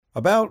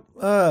About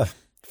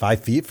 5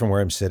 feet from where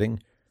I'm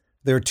sitting,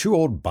 there are two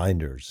old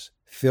binders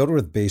filled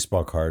with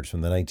baseball cards from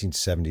the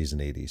 1970s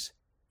and 80s.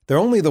 They're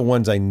only the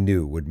ones I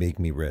knew would make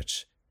me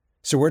rich.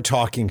 So we're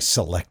talking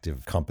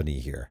selective company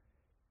here.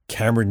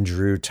 Cameron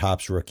Drew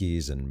Topps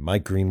rookies and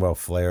Mike Greenwell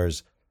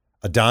flares,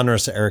 a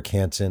Donruss Eric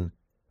Hansen,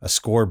 a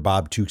score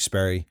Bob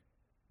Tewksbury.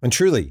 And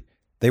truly,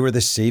 they were the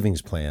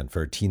savings plan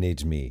for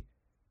teenage me,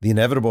 the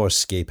inevitable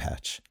escape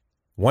hatch.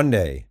 One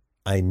day,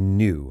 I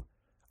knew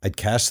I'd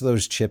cash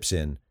those chips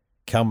in,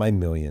 count my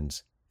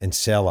millions, and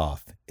sail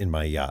off in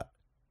my yacht.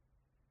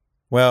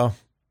 Well,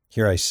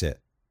 here I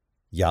sit,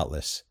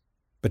 yachtless.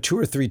 But 2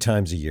 or 3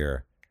 times a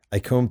year, I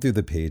comb through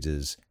the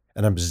pages,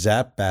 and I'm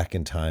zapped back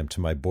in time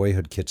to my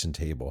boyhood kitchen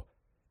table,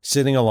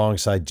 sitting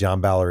alongside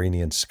John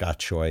Ballerini and Scott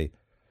Choi,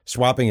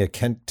 swapping a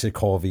Kent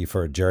Tekulve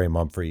for a Jerry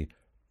Mumphrey,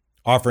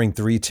 offering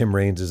 3 Tim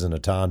Raineses and a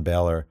Don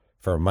Baylor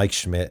for a Mike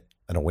Schmidt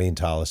and a Wayne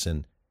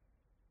Tollison,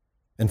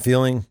 and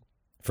feeling,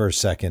 for a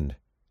second,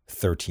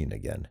 13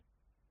 again.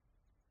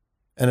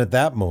 And at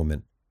that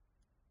moment,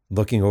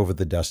 looking over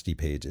the dusty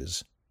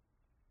pages,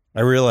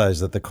 I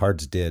realized that the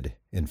cards did,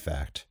 in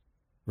fact,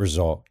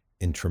 result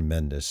in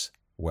tremendous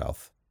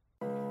wealth.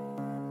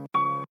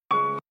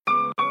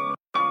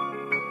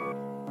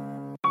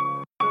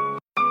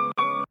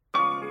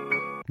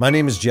 My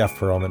name is Jeff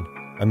Pearlman.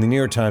 I'm the New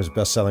York Times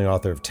bestselling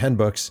author of 10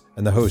 books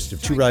and the host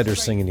of Two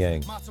Writers Sing and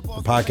Yang,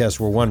 a podcast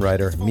where one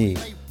writer, me,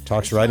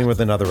 talks writing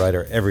with another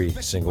writer every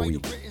single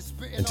week.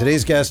 And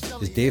today's guest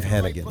is Dave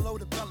Hannigan,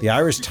 the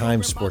Irish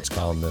Times sports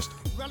columnist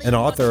and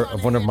author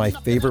of one of my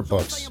favorite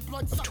books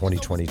of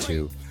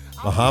 2022,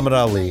 Muhammad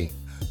Ali,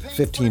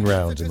 15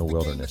 Rounds in the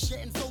Wilderness.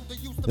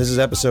 This is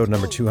episode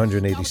number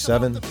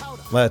 287.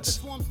 Let's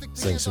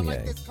sing some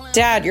Yang.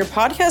 Dad, your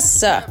podcast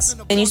sucks,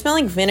 and you smell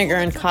like vinegar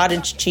and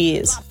cottage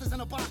cheese.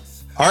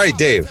 All right,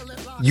 Dave,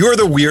 you're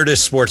the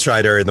weirdest sports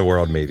writer in the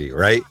world, maybe,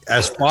 right?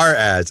 As far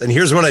as, and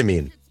here's what I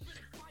mean.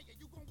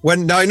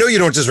 Now I know you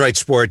don't just write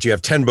sports. You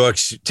have 10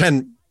 books,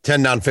 10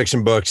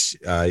 nonfiction books,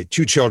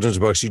 2 children's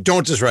books. You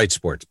don't just write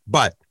sports.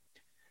 But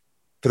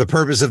for the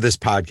purpose of this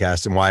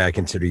podcast and why I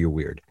consider you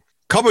weird,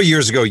 a couple of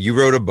years ago, you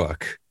wrote a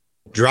book,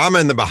 Drama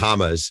in the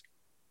Bahamas,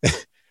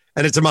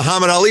 and it's a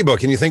Muhammad Ali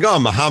book. And you think, oh,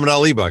 Muhammad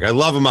Ali book. I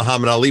love a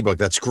Muhammad Ali book.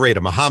 That's great.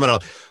 A Muhammad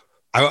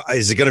Ali.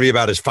 Is it going to be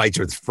about his fights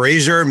with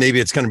Frazier?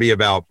 Maybe it's going to be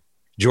about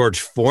George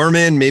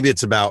Foreman. Maybe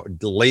it's about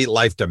late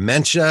life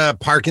dementia,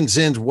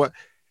 Parkinson's. What?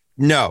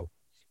 No.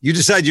 You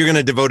decide you're going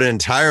to devote an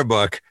entire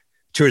book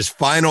to his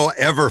final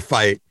ever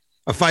fight,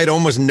 a fight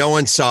almost no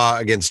one saw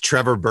against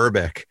Trevor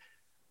Berbick.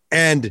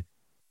 And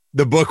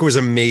the book was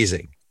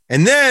amazing.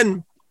 And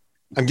then,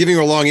 I'm giving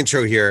you a long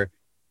intro here,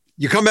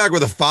 you come back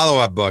with a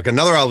follow-up book,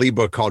 another Ali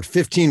book called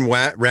 15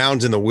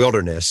 Rounds in the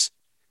Wilderness,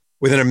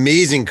 with an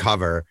amazing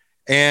cover.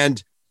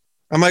 And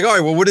I'm like, all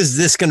right, well, what is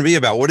this going to be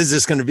about? What is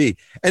this going to be?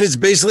 And it's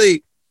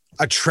basically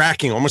a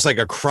tracking, almost like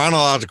a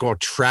chronological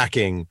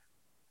tracking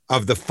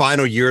of the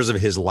final years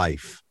of his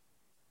life.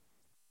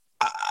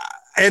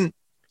 And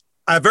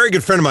a very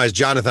good friend of mine is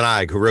Jonathan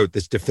Eig, who wrote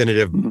this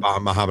definitive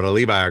Muhammad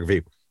Ali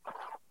biography.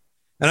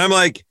 And I'm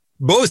like,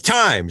 both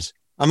times,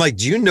 I'm like,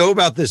 do you know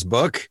about this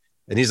book?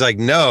 And he's like,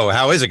 no,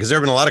 how is it? Because there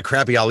have been a lot of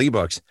crappy Ali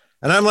books.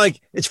 And I'm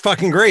like, it's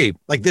fucking great.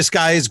 Like, this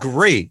guy is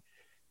great.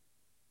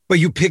 But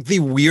you pick the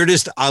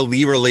weirdest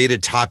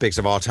Ali-related topics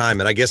of all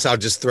time. And I guess I'll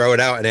just throw it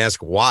out and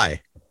ask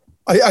why.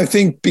 I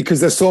think because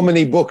there's so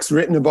many books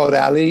written about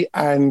Ali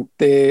and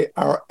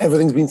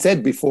everything's been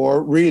said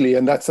before, really.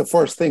 And that's the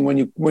first thing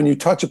when you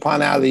touch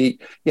upon Ali,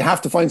 you have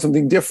to find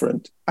something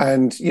different.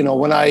 And, you know,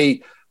 when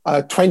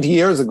 20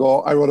 years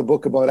ago, I wrote a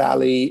book about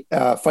Ali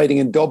fighting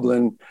in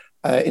Dublin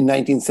in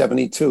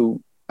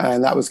 1972.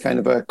 And that was kind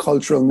of a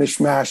cultural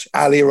mishmash.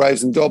 Ali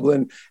arrives in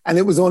Dublin, and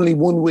it was only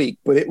 1 week,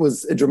 but it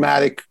was a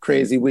dramatic,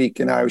 crazy week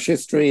in Irish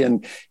history,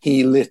 and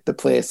he lit the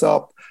place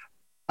up.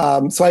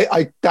 So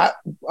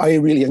I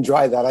really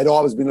enjoyed that. I'd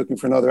always been looking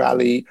for another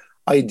Ali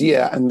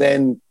idea. And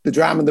then the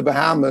Drama in the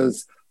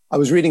Bahamas, I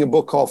was reading a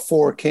book called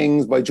Four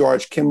Kings by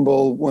George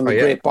Kimball, one of the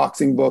great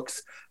boxing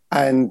books.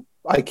 And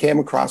I came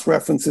across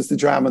references to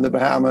Drama in the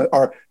Bahamas,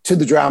 or to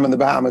the Drama in the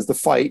Bahamas, the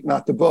fight,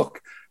 not the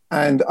book.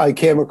 And I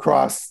came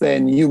across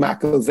then Hugh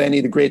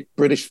McIlvenney, the great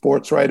British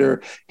sports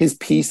writer, his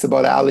piece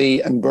about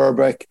Ali and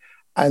Berbick.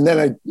 And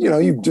then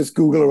you just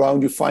Google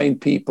around, you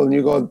find people and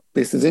you go,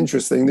 this is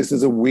interesting. This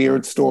is a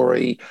weird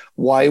story.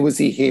 Why was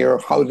he here?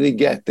 How did he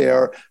get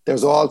there?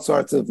 There's all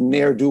sorts of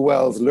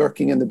ne'er-do-wells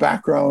lurking in the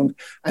background.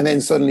 And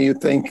then suddenly you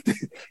think,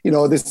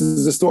 this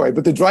is a story.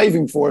 But the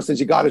driving force is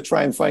you got to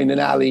try and find an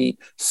Ali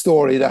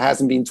story that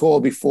hasn't been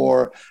told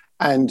before.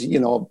 And,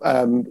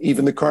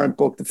 even the current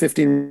book, The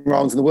 15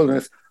 Rounds in the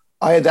Wilderness,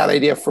 I had that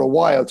idea for a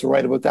while to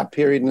write about that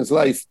period in his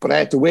life, but I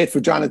had to wait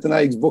for Jonathan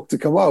Eig's book to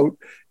come out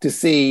to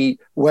see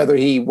whether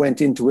he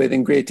went into it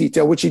in great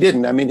detail, which he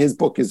didn't. I mean, his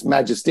book is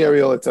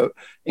magisterial. It's an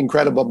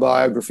incredible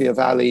biography of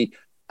Ali,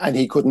 and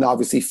he couldn't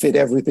obviously fit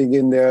everything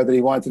in there that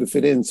he wanted to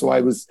fit in. So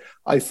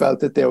I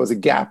felt that there was a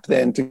gap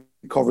then to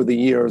cover the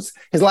years.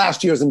 His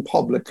last years in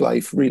public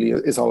life really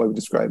is how I would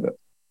describe it.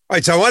 All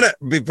right, so I want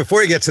to,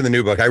 before we get to the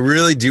new book, I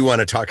really do want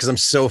to talk, because I'm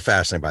so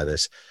fascinated by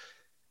this.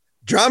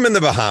 Drama in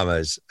the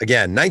Bahamas,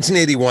 again,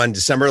 1981,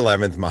 December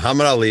 11th,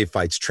 Muhammad Ali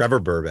fights Trevor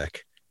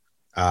Berbick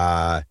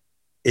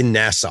in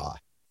Nassau.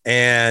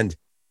 And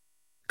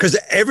because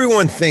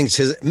everyone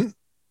thinks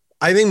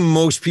I think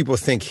most people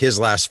think his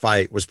last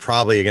fight was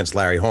probably against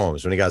Larry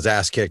Holmes when he got his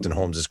ass kicked and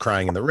Holmes is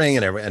crying in the ring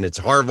and it's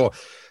horrible.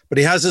 But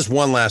he has this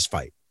one last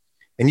fight.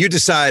 And you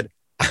decide,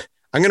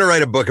 I'm going to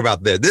write a book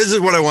about this. This is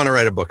what I want to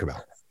write a book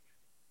about.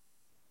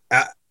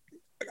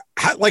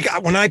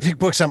 When I pick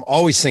books, I'm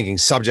always thinking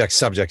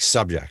subject.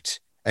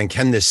 And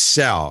can this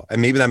sell?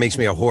 And maybe that makes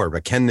me a whore,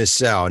 but can this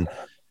sell? And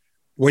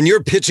when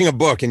you're pitching a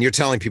book and you're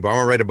telling people, I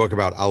want to write a book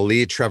about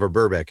Ali Trevor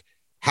Berbick,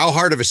 how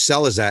hard of a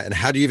sell is that? And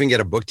how do you even get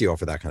a book deal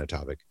for that kind of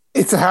topic?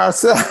 It's a hard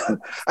sell.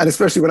 And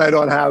especially when I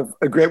don't have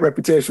a great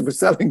reputation for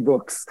selling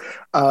books.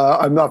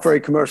 I'm not very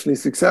commercially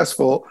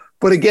successful.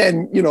 But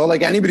again,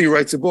 like anybody who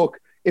writes a book,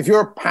 if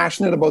you're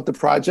passionate about the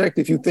project,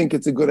 if you think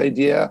it's a good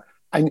idea,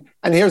 and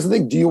here's the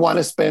thing, do you want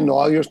to spend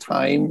all your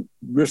time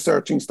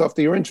researching stuff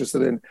that you're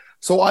interested in?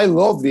 So I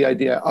love the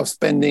idea of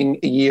spending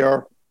a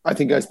year. I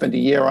think I spent a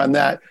year on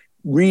that,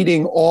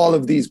 reading all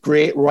of these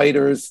great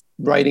writers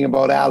writing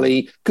about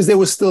Ali, because there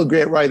was still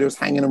great writers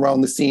hanging around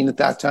the scene at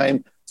that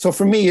time. So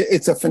for me,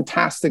 it's a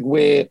fantastic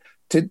way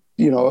to,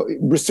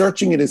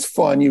 researching it is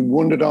fun. You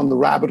wander down the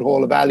rabbit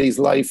hole of Ali's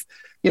life.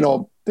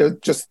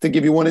 Just to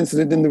give you one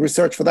incident in the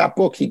research for that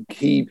book,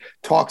 he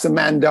talks a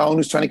man down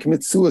who's trying to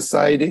commit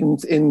suicide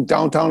in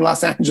downtown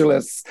Los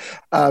Angeles,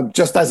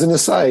 just as an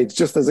aside,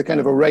 just as a kind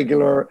of a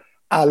regular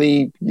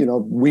Ali,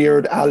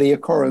 weird Ali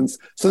occurrence.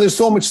 So there's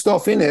so much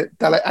stuff in it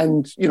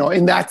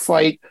in that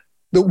fight,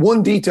 the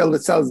one detail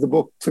that sells the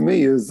book to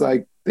me is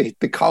like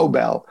the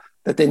cowbell,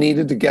 that they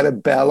needed to get a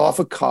bell off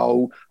a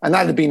cow. And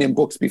that had been in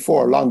books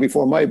before, long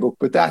before my book.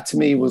 But that to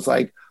me was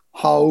like,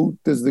 how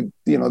does the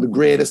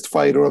greatest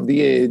fighter of the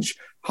age,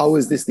 how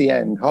is this the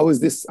end? How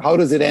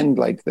does it end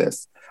like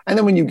this? And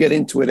then when you get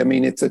into it, I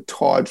mean, it's a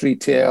tawdry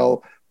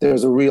tale.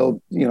 There's a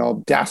real,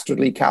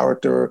 dastardly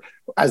character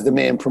as the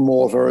main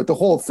promoter. The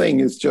whole thing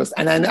is just,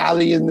 and then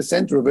Ali in the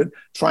center of it,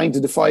 trying to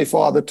defy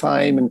Father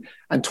Time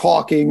and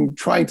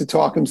trying to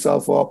talk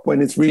himself up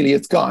when it's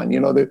gone.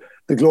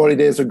 The glory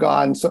days are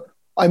gone. So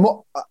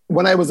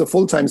when I was a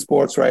full-time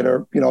sports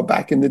writer,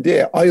 back in the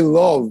day,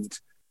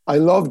 I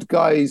loved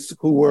guys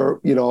who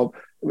were,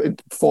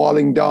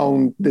 falling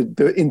down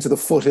into the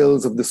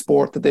foothills of the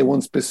sport that they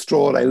once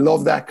bestrode. I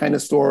love that kind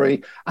of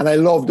story. And I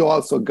loved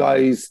also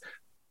guys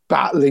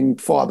battling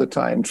Father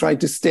Time, trying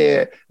to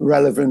stay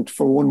relevant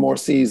for one more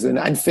season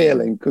and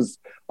failing, because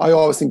I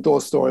always think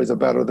those stories are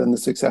better than the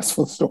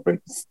successful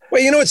stories.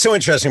 Well, you know what's so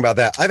interesting about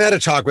that? I've had a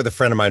talk with a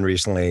friend of mine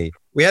recently.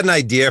 We had an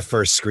idea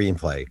for a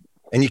screenplay,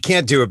 and you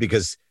can't do it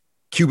because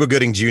Cuba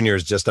Gooding Jr.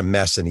 is just a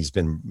mess, and he's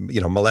been,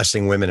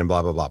 molesting women and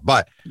blah, blah, blah.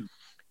 But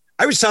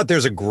I always thought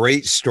there's a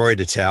great story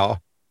to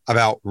tell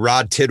about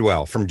Rod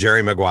Tidwell from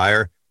Jerry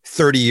Maguire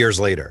 30 years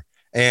later.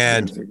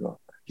 And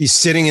he's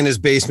sitting in his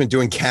basement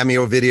doing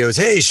cameo videos.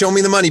 Hey, show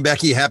me the money,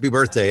 Becky. Happy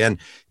birthday. And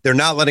they're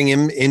not letting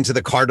him into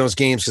the Cardinals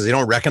games because they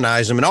don't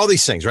recognize him and all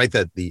these things, right?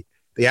 That the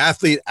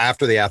athlete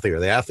after the athlete,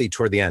 or the athlete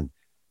toward the end.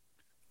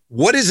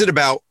 What is it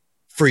about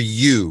for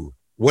you?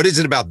 What is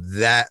it about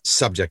that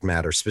subject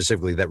matter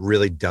specifically that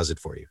really does it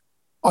for you?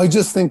 I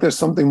just think there's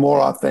something more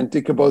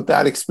authentic about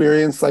that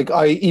experience. Like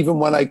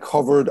when I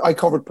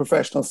covered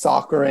professional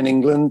soccer in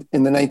England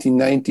in the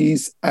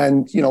 1990s,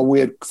 and we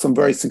had some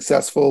very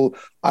successful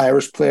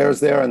Irish players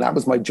there, and that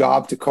was my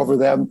job to cover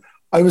them.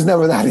 I was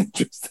never that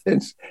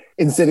interested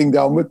in sitting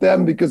down with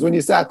them, because when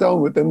you sat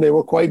down with them, they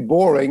were quite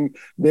boring.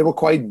 They were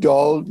quite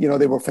dull.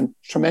 They were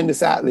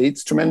tremendous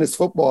athletes, tremendous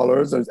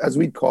footballers, as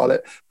we'd call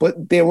it,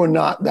 but they were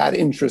not that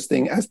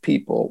interesting as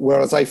people.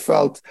 Whereas I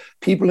felt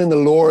people in the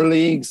lower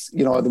leagues,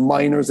 the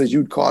minors, as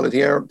you'd call it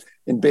here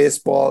in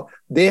baseball,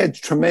 they had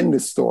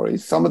tremendous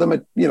stories. Some of them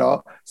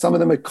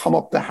had come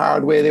up the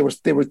hard way.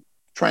 They were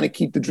trying to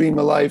keep the dream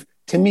alive.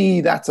 To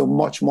me, that's a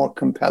much more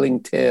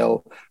compelling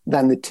tale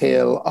than the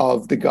tale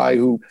of the guy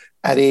who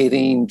at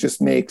 18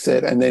 just makes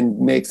it, and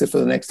then makes it for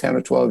the next 10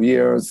 or 12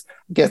 years,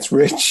 gets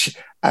rich,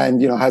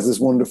 and has this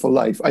wonderful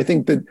life. I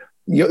think that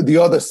the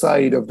other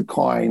side of the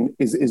coin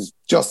is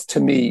just, to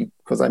me,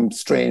 because I'm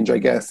strange, I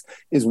guess,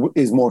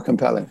 is more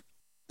compelling.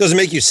 Does it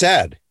make you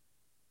sad?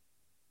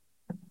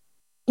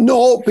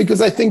 No,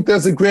 because I think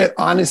there's a great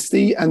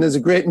honesty and there's a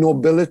great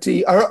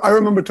nobility. I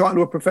remember talking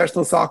to a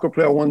professional soccer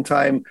player one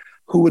time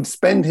who would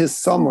spend his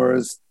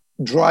summers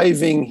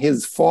driving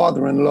his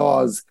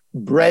father-in-law's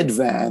bread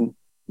van,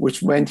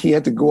 which meant he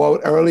had to go out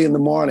early in the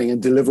morning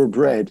and deliver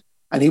bread.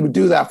 And he would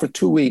do that for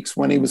 2 weeks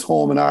when he was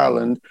home in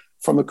Ireland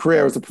from a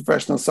career as a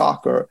professional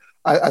soccer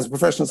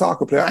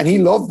player. And he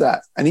loved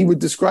that. And he would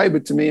describe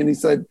it to me. And he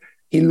said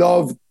he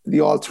loved the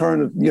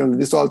alternative,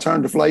 this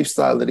alternative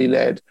lifestyle that he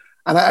led.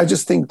 And I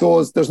just think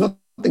there's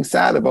nothing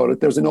sad about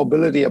it. There's a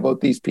nobility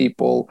about these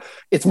people.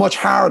 It's much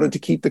harder to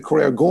keep the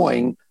career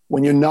going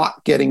when you're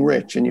not getting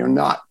rich and you're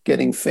not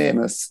getting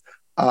famous.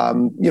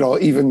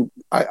 Even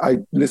I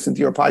listened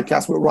to your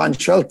podcast with Ron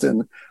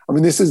Shelton. I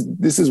mean, this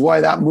is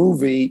why that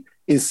movie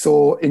is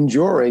so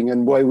enduring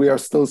and why we are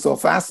still so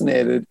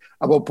fascinated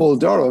about Bull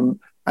Durham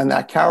and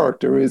that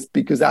character, is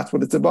because that's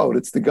what it's about.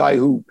 It's the guy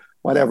who,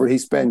 whatever, he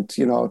spent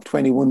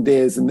 21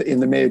 days in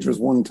the majors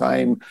one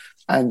time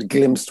and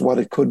glimpsed what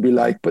it could be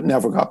like, but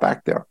never got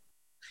back there.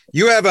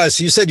 You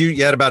said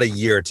you had about a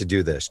year to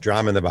do this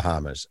Drama in the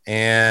Bahamas,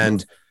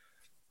 and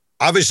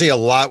obviously a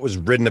lot was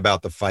written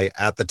about the fight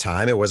at the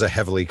time. It was a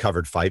heavily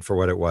covered fight for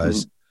what it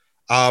was.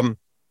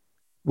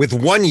 With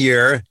 1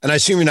 year, and I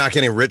assume you're not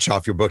getting rich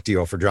off your book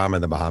deal for Drama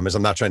in the Bahamas.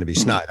 I'm not trying to be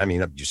snide. I mean,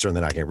 you're certainly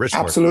not getting rich.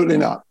 Absolutely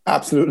not.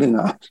 Absolutely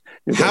not.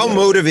 How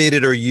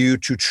motivated are you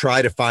to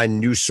try to find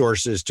new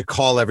sources, to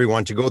call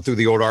everyone, to go through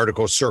the old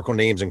articles, circle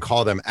names and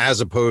call them,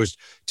 as opposed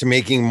to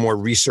making more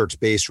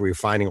research-based where you're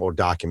finding old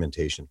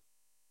documentation?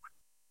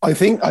 I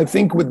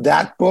think with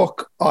that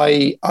book,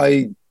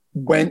 I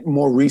went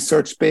more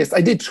research-based.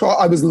 I did try.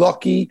 I was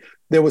lucky.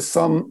 There was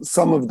some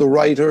of the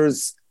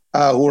writers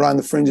who were on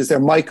the fringes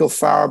there. Michael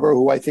Farber,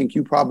 who I think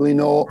you probably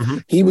know,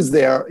 he was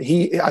there.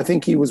 I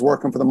think he was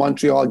working for the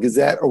Montreal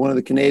Gazette or one of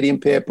the Canadian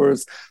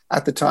papers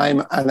at the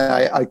time, and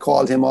I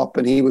called him up,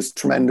 and he was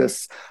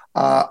tremendous.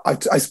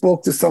 I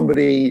spoke to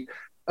somebody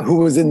who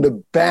was in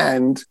the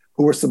band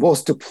who were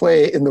supposed to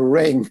play in the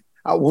ring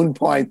at one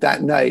point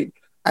that night,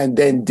 and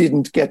then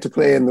didn't get to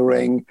play in the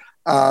ring.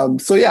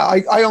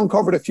 I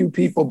uncovered a few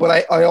people,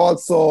 but I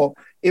also,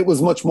 it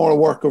was much more a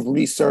work of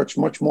research,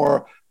 much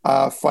more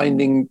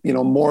finding,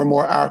 more and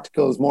more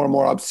articles, more and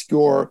more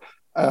obscure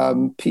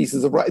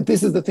pieces of writing.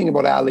 This is the thing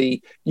about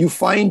Ali. You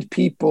find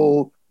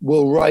people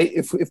will write,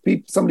 if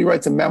somebody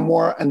writes a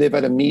memoir and they've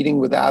had a meeting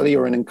with Ali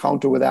or an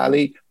encounter with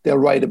Ali, they'll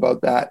write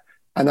about that.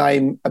 And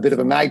I'm a bit of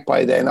a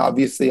magpie then.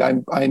 Obviously,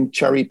 I'm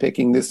cherry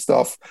picking this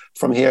stuff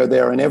from here,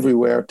 there, and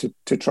everywhere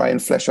to try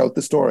and flesh out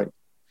the story.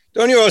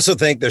 Don't you also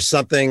think there's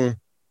something,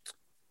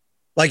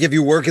 like if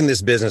you work in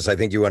this business, I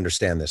think you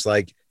understand this.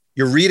 Like,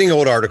 you're reading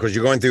old articles,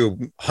 you're going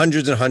through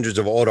hundreds and hundreds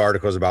of old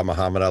articles about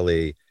Muhammad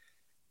Ali,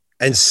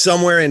 and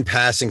somewhere in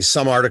passing,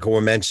 some article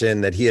will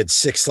mention that he had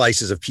 6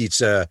 slices of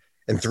pizza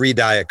and 3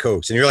 Diet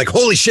Cokes. And you're like,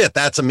 holy shit,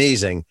 that's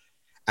amazing.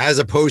 As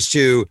opposed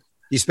to,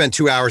 he spent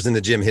 2 hours in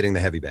the gym hitting the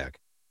heavy bag.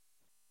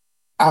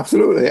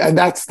 Absolutely. And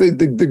that's the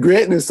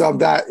greatness of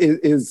that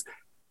is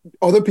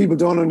other people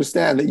don't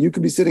understand that you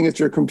could be sitting at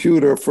your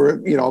computer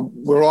for,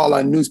 we're all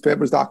on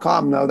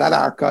newspapers.com now, that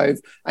archive,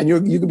 and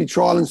you could be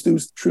trawling through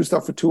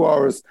stuff for 2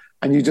 hours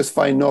and you just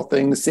find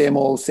nothing, the same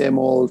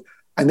old.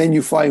 And then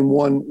you find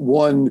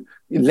one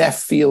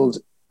left field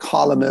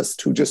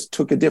columnist who just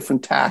took a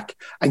different tack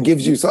and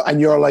gives you and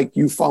you're like,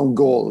 you found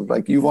gold,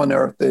 like you've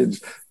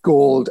unearthed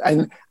gold.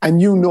 And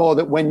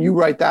that when you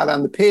write that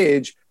on the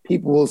page,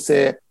 people will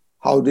say,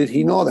 how did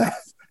he know that?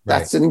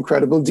 That's an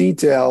incredible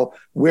detail.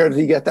 Where did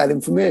he get that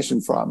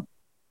information from?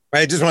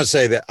 I just want to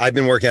say that I've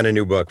been working on a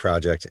new book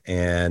project,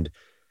 and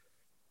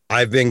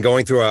I've been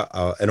going through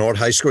an old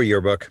high school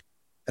yearbook,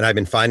 and I've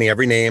been finding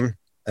every name,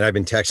 and I've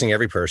been texting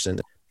every person.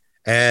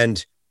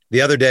 And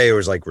the other day it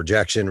was like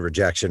rejection, wrong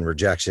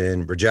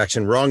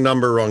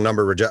number,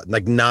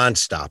 like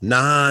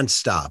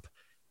nonstop.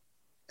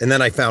 And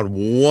then I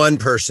found one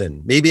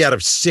person, maybe out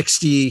of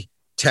 60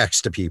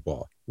 texts to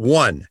people,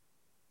 one.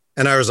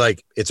 And I was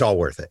like, it's all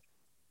worth it.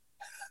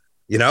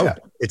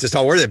 It's just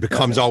all worth it. It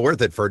becomes all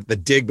worth it. For the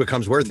dig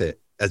becomes worth it,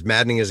 as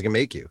maddening as it can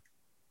make you.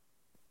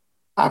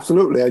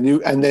 Absolutely.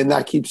 And then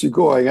that keeps you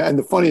going. And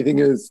the funny thing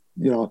is,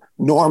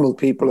 normal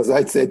people, as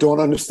I'd say, don't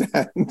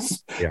understand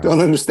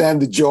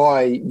the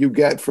joy you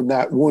get from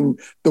the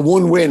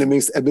one win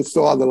amidst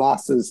all the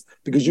losses,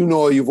 because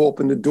you've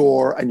opened a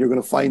door and you're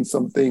going to find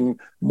something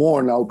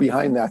more now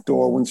behind that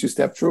door once you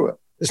step through it.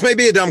 This may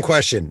be a dumb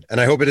question, and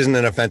I hope it isn't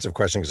an offensive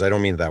question, because I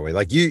don't mean it that way.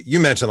 Like you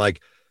mentioned,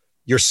 like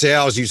your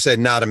sales, you said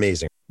not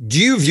amazing. Do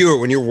you view it,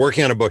 when you're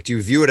working on a book, do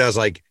you view it as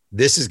like,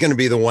 this is going to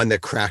be the one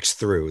that cracks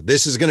through?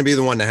 This is going to be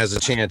the one that has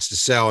a chance to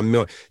sell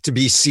to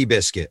be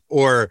Seabiscuit?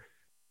 Or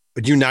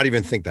do you not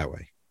even think that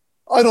way?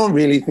 I don't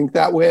really think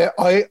that way.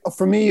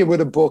 For me,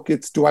 with a book,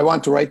 it's, do I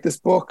want to write this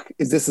book?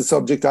 Is this a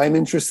subject I'm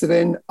interested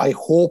in? I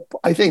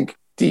think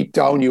deep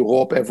down you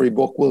hope every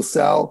book will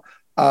sell.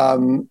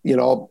 And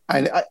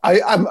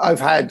I've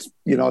had,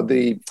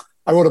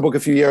 I wrote a book a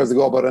few years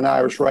ago about an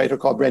Irish writer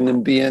called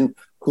Brendan Behan,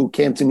 who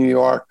came to New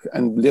York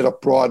and lit up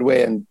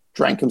Broadway and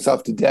drank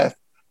himself to death.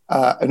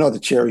 Another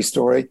cherry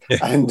story.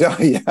 And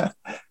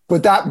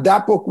but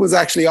that book was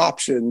actually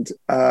optioned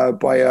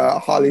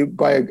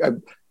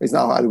he's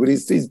not Hollywood,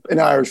 he's an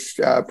Irish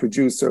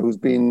producer who's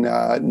been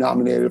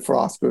nominated for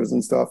Oscars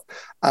and stuff.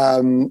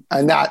 And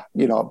that,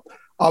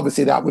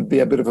 obviously that would be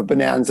a bit of a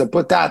bonanza,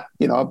 but that,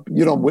 I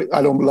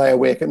don't lie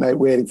awake at night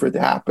waiting for it to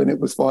happen. It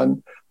was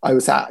fun. I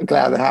was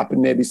glad it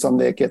happened. Maybe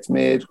someday it gets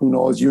made. Who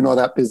knows?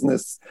 That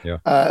business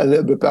a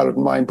little bit better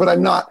than mine. But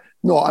I'm not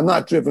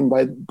driven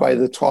by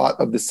the thought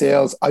of the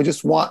sales.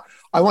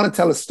 I want to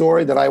tell a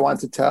story that I want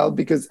to tell,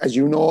 because as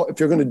you know, if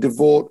you're going to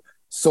devote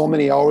so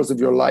many hours of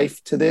your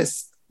life to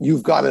this,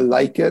 you've got to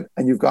like it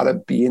and you've got to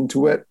be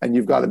into it and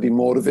you've got to be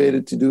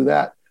motivated to do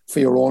that. for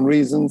your own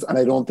reasons. And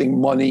I don't think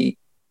money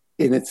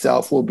in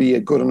itself will be a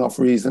good enough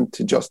reason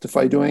to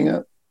justify doing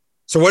it.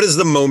 So what is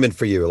the moment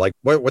for you? Like,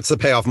 what's the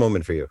payoff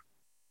moment for you?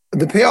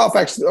 The payoff,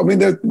 actually, I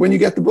mean, when you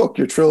get the book,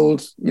 you're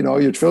thrilled.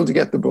 You're thrilled to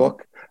get the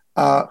book.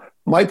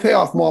 My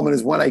payoff moment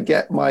is when I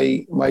get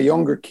my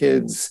younger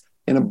kids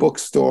in a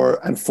bookstore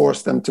and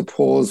force them to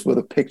pose with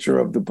a picture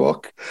of the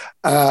book.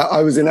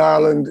 I was in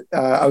Ireland.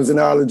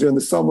 During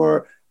the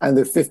summer, and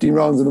the 15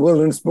 Rounds in the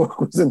Wilderness book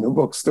was in the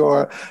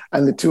bookstore,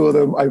 and the two of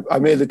them, I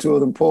made the two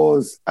of them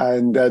pose,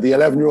 and the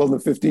 11-year-old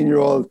and the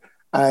 15-year-old,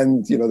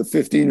 and the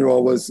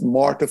 15-year-old was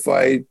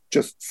mortified,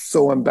 just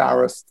so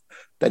embarrassed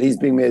that he's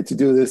being made to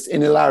do this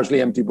in a largely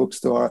empty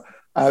bookstore.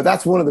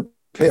 That's one of the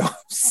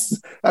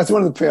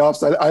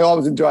payoffs. I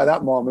always enjoy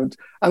that moment.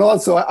 And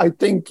also, I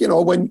think,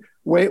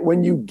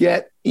 when you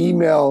get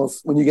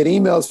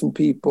emails from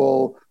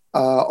people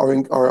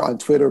or on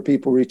Twitter,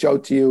 people reach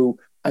out to you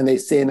and they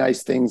say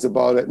nice things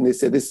about it. And they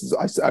say,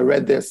 I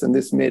read this and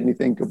this made me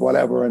think of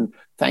whatever. And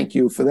thank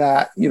you for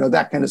that.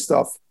 That kind of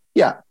stuff.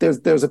 Yeah,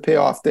 there's a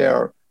payoff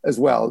there as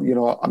well.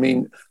 I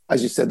mean,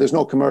 as you said, there's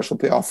no commercial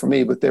payoff for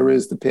me, but there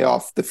is the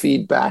payoff, the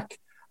feedback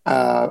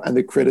and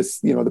the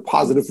the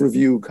positive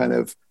review kind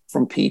of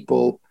from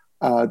people.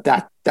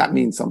 That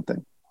means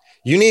something.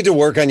 You need to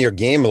work on your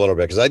game a little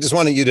bit, because I just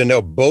wanted you to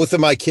know both of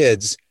my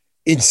kids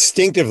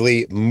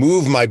instinctively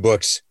move my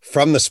books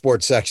from the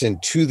sports section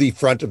to the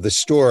front of the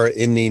store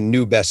in the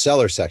new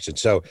bestseller section.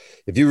 So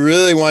if you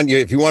want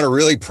to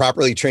really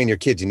properly train your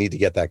kids, you need to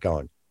get that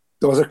going.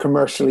 Those are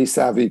commercially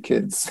savvy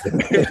kids.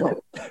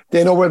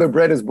 They know where their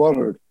bread is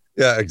buttered.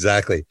 Yeah,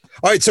 exactly.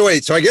 All right. So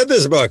I get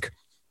this book,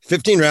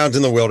 15 Rounds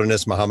in the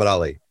Wilderness, Muhammad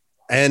Ali.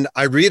 And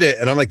I read it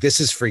and I'm like, this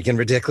is freaking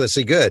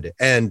ridiculously good.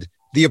 And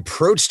the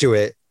approach to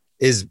it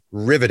is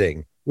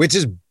riveting, which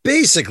is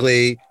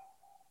basically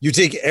you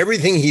take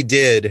everything he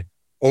did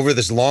over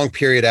this long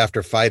period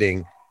after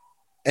fighting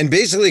and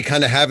basically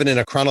kind of have it in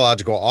a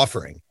chronological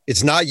offering.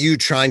 It's not you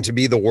trying to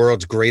be the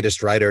world's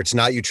greatest writer. It's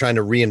not you trying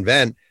to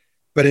reinvent,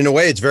 but in a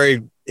way it's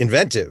very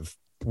inventive.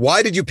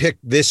 Why did you pick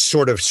this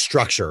sort of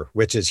structure,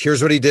 which is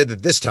here's what he did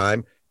at this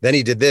time, then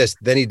he did this,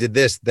 then he did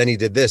this, then he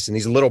did this, in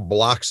these little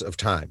blocks of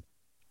time?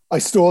 I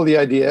stole the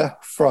idea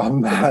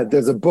from,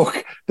 there's a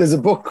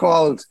book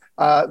called,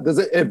 there's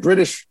a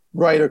British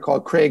writer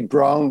called Craig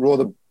Brown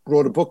wrote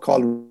a book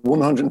called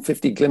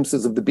 150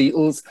 Glimpses of the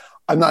Beatles.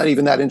 I'm not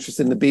even that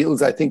interested in the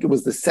Beatles. I think it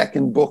was the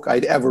second book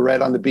I'd ever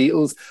read on the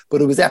Beatles,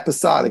 but it was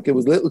episodic. It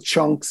was little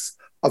chunks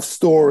of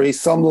story,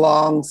 some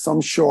long,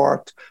 some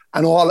short,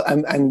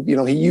 and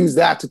he used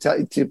that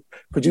to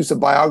produce a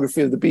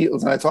biography of the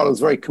Beatles. And I thought it was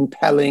very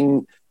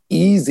compelling,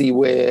 easy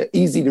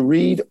to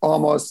read,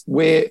 almost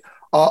way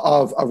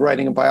of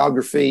writing a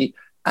biography.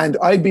 And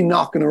I'd been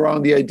knocking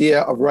around the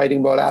idea of writing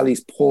about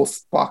Ali's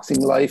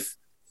post-boxing life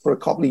for a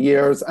couple of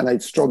years, and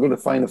I'd struggled to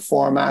find a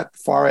format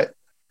for it.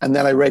 And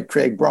then I read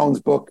Craig Brown's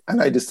book,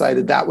 and I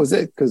decided that was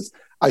it, because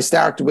I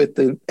started with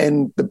the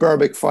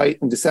Berbick fight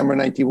in December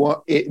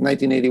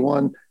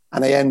 1981,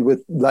 and I end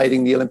with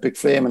lighting the Olympic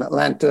flame in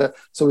Atlanta.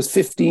 So it was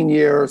 15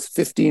 years,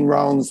 15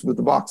 rounds with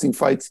the boxing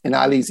fights in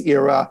Ali's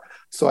era.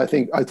 So I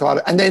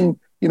thought, and then,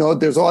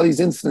 there's all these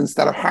incidents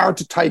that are hard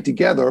to tie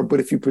together, but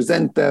if you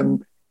present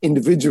them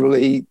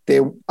individually,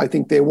 I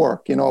think they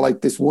work.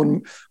 Like this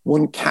one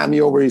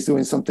cameo where he's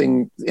doing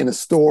something in a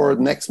store,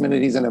 the next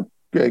minute he's in a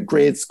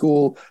grade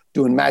school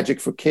doing magic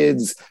for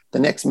kids, the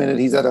next minute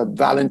he's at a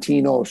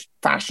Valentino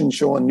fashion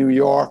show in New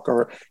York,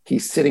 or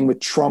he's sitting with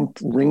Trump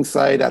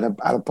ringside at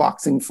a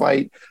boxing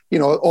fight.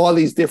 All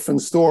these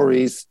different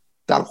stories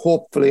that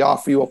hopefully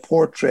offer you a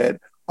portrait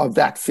of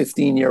that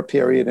 15-year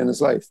period in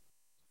his life.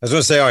 I was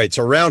going to say, all right,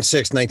 so round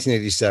 6,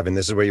 1987,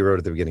 this is what you wrote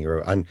at the beginning. You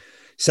wrote, on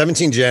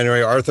 17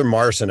 January, Arthur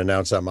Morrison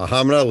announced that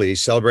Muhammad Ali,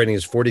 celebrating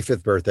his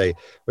 45th birthday,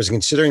 was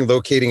considering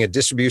locating a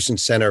distribution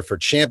center for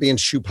Champion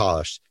shoe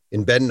polish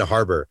in Benton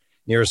Harbor,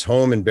 near his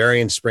home in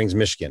Berrien Springs,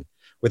 Michigan.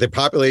 With a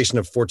population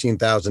of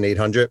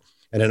 14,800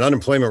 and an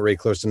unemployment rate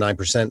close to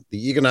 9%,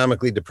 the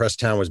economically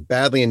depressed town was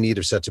badly in need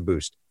of such a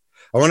boost.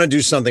 I want to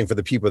do something for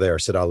the people there,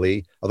 said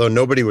Ali, although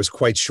nobody was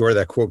quite sure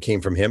that quote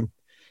came from him.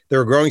 There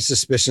were growing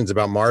suspicions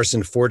about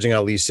Morrison forging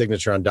Ali's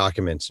signature on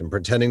documents and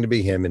pretending to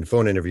be him in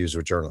phone interviews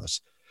with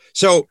journalists.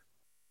 So,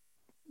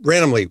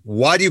 randomly,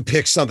 why do you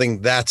pick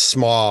something that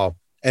small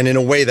and in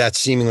a way that's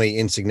seemingly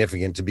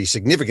insignificant to be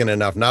significant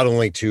enough not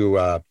only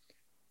to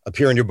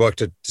appear in your book,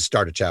 to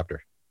start a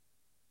chapter?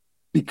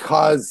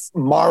 Because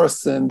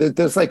Morrison,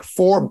 there's like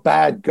 4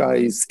 bad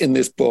guys in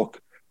this book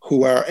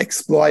who are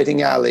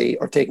exploiting Ali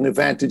or taking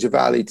advantage of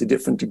Ali to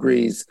different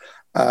degrees.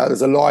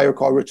 There's a lawyer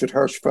called Richard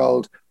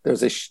Hirschfeld.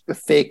 There's a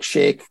fake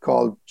sheikh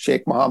called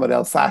Sheikh Mohammed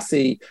El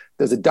Fassi.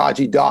 There's a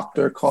dodgy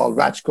doctor called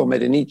Ratko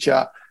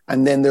Medenicha.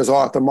 And then there's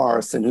Arthur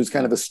Morrison, who's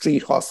kind of a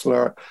street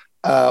hustler,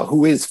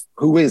 who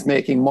is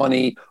making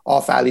money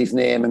off Ali's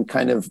name and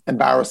kind of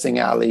embarrassing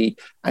Ali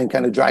and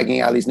kind of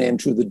dragging Ali's name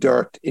through the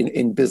dirt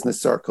in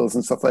business circles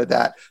and stuff like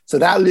that. So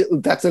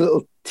that's a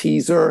little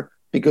teaser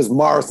because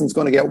Morrison's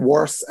going to get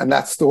worse. And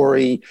that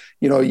story,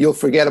 you'll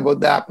forget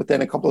about that. But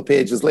then a couple of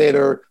pages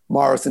later,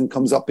 Morrison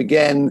comes up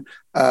again.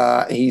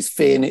 He's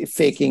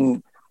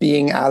faking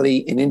being Ali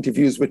in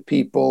interviews with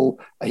people.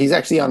 He's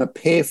actually on a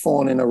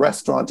payphone in a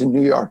restaurant in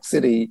New York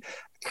City,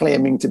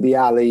 claiming to be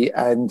Ali.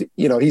 And,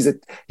 he's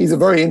a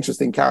very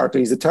interesting character.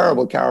 He's a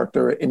terrible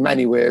character in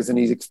many ways, and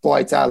he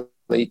exploits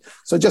Ali.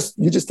 So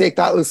you just take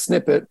that little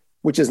snippet,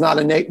 which is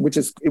not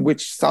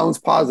which sounds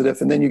positive,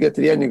 and then you get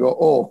to the end and you go,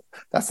 oh,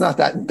 that's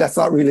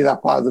not really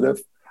that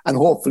positive. And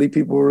hopefully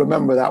people will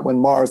remember that when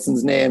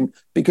Morrison's name,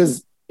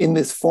 because in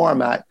this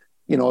format,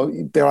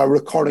 there are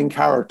recurring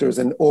characters,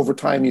 and over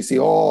time you see,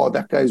 oh,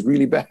 that guy's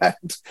really bad.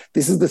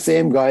 This is the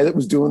same guy that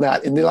was doing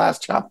that in the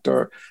last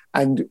chapter.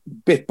 And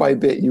bit by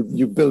bit,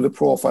 you build a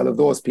profile of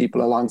those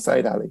people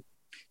alongside Ali.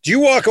 Do you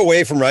walk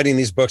away from writing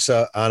these books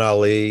on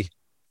Ali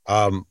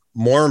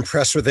more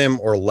impressed with him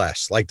or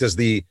less? Like, does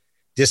the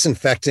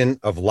disinfectant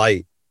of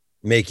light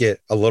make it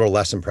a little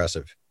less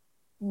impressive?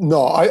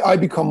 No, I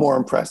become more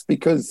impressed,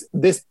 because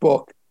this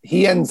book,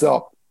 he ends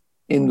up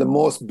in the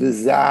most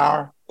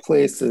bizarre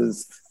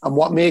places. And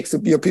what makes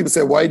it, people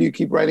say, why do you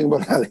keep writing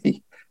about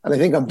Ali? And I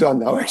think I'm done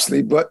now,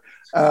 actually. But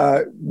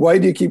why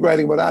do you keep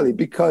writing about Ali?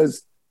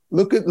 Because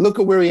look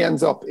at where he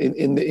ends up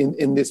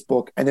in this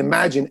book, and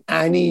imagine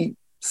any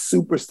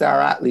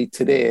superstar athlete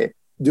today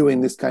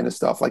doing this kind of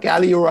stuff. Like,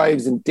 Ali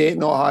arrives in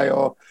Dayton,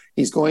 Ohio.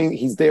 He's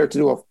there to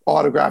do an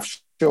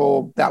autograph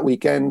show that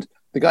weekend.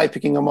 The guy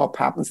picking him up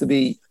happens to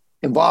be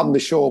involved in the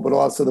show, but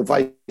also the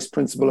vice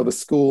principal of a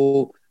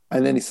school.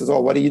 And then he says, oh,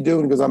 what are you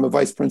doing? He goes, I'm a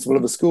vice principal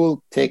of a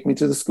school. Take me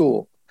to the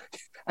school.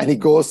 And he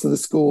goes to the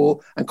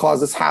school and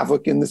causes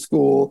havoc in the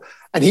school.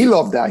 And he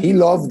loved that. He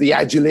loved the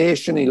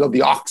adulation. He loved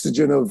the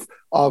oxygen of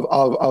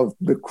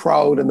the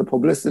crowd and the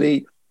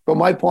publicity. But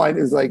my point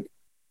is, like,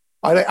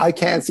 I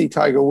can't see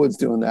Tiger Woods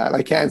doing that.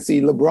 I can't see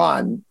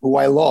LeBron, who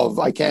I love.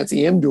 I can't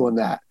see him doing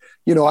that.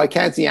 I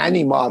can't see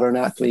any modern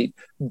athlete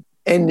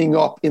ending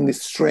up in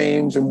this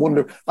strange and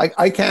wonder. Like,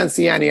 I can't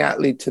see any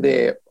athlete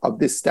today of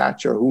this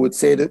stature who would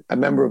say to a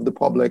member of the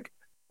public,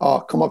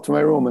 oh, come up to my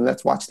room and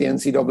let's watch the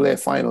NCAA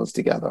finals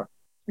together.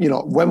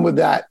 When would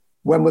that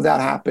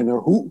happen,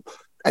 or who?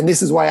 And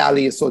this is why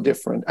Ali is so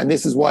different. And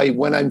this is why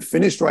when I'm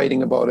finished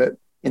writing about it,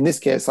 in this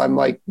case, I'm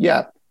like,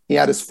 yeah, he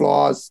had his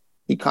flaws.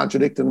 He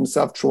contradicted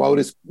himself throughout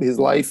his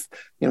life,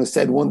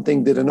 said one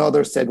thing, did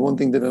another, said one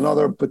thing, did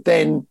another. But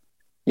then,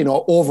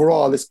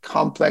 overall, this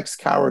complex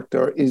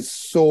character is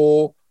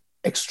so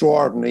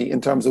extraordinary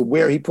in terms of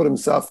where he put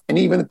himself. And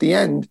even at the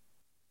end,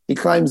 he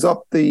climbs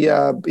up the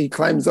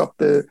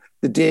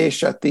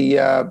dish at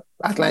the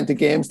Atlanta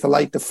Games to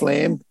light the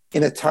flame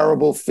in a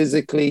terrible,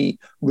 physically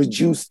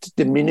reduced,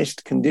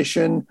 diminished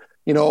condition.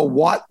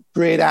 What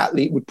great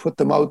athlete would put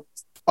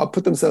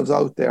themselves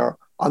out there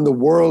on the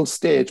world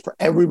stage for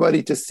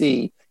everybody to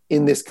see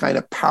in this kind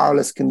of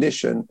powerless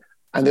condition?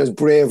 And there's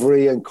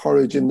bravery and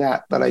courage in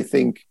that I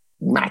think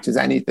matches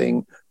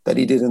anything that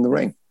he did in the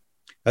ring.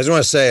 I just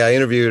want to say, I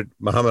interviewed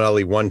Muhammad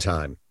Ali one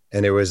time,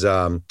 and it was,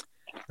 I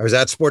was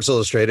at Sports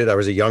Illustrated. I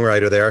was a young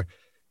writer there.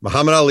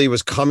 Muhammad Ali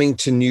was coming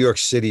to New York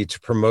City to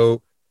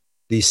promote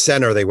the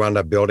center they wound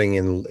up building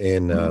in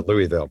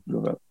Louisville.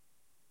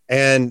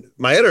 And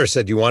my editor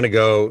said, do you want to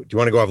go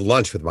have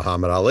lunch with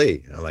Muhammad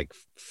Ali? And I'm like,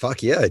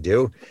 fuck yeah, I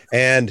do.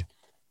 And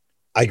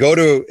I go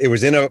to, it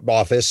was in an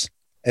office,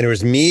 and it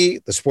was me,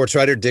 the sports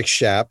writer, Dick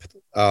Schaap,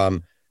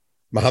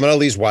 Muhammad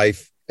Ali's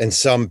wife, and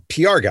some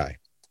PR guy.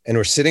 And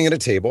we're sitting at a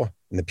table,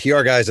 and the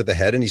PR guy's at the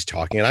head, and he's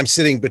talking, and I'm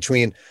sitting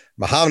between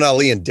Muhammad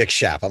Ali and Dick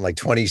Schaap. I'm like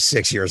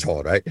 26 years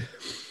old, right?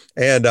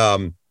 And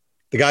the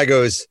guy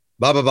goes,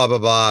 blah, blah, blah, blah,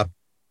 blah.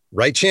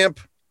 Right, champ,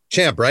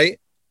 right?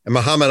 And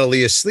Muhammad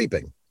Ali is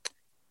sleeping.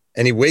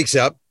 And he wakes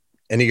up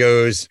and he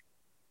goes,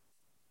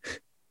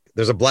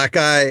 there's a black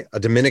guy, a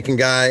Dominican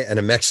guy, and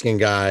a Mexican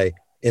guy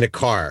in a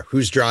car.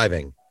 Who's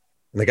driving?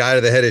 And the guy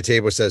at the head of the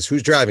table says,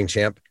 who's driving,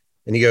 champ?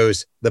 And he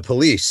goes, the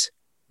police.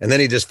 And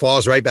then he just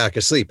falls right back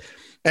asleep.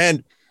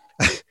 And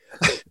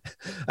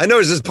I know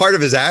this is part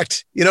of his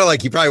act,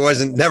 like he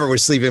probably never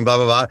was sleeping, blah,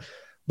 blah, blah.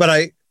 But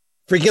I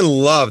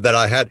freaking love that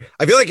I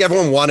feel like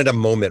everyone wanted a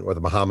moment with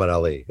Muhammad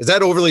Ali. Is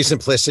that overly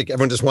simplistic?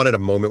 Everyone just wanted a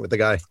moment with the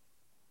guy?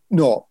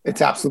 No,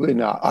 it's absolutely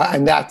not.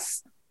 And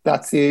that's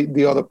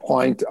the other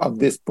point of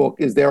this book,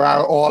 is there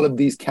are all of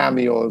these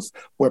cameos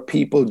where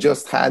people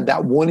just had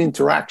that one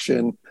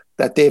interaction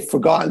that they've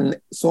forgotten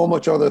so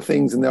much other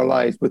things in their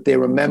lives, but they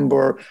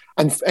remember.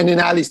 And in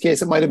Ali's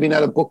case, it might have been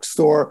at a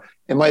bookstore.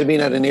 It might have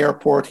been at an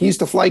airport. He used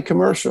to fly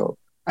commercial,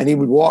 and he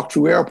would walk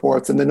through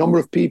airports, and the number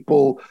of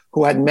people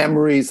who had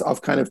memories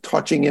of kind of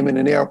touching him in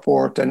an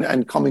airport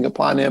and coming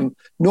upon him.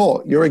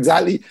 No, you're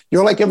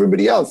like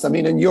everybody else. I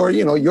mean, and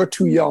you're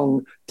too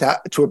young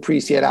to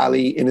appreciate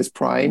Ali in his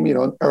prime,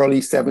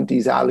 early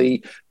 70s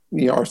Ali,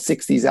 or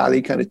 60s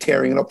Ali kind of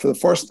tearing it up for the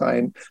first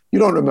time. You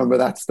don't remember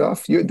that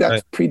stuff.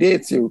 That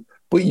predates you,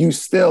 but you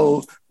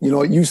still,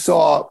 you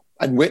saw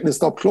and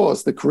witnessed up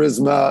close the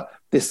charisma,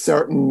 this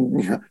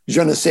certain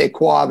je ne sais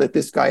quoi that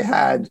this guy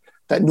had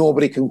that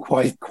nobody can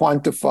quite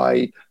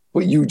quantify,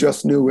 but you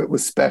just knew it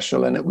was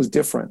special and it was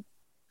different.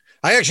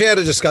 I actually had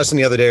a discussion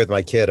the other day with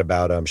my kid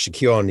about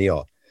Shaquille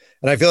O'Neal.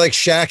 And I feel like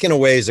Shaq, in a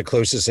way, is the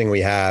closest thing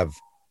we have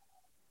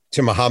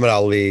to Muhammad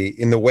Ali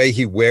in the way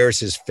he wears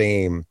his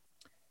fame.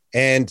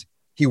 And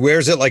he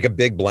wears it like a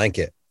big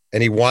blanket.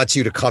 And he wants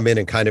you to come in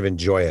and kind of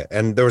enjoy it.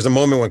 And there was a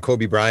moment when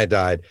Kobe Bryant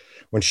died,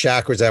 when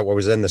Shaq was at what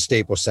was in the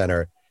Staples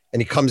Center.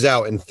 And he comes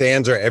out and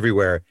fans are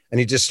everywhere. And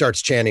he just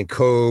starts chanting,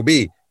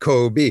 Kobe,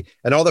 Kobe.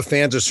 And all the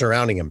fans are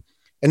surrounding him.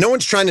 And no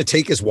one's trying to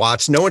take his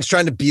watch. No one's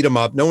trying to beat him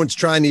up. No one's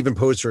trying to even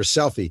pose for a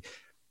selfie.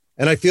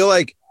 And I feel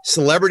like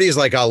celebrities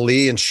like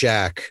Ali and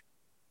Shaq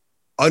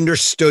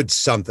understood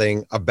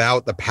something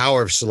about the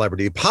power of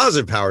celebrity,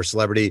 positive power of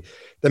celebrity,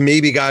 that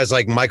maybe guys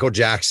like Michael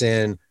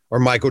Jackson or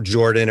Michael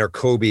Jordan or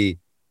Kobe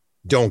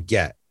don't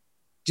get.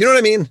 Do you know what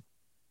I mean?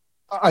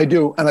 I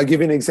do. And I'll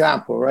give you an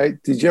example,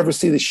 right? Did you ever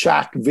see the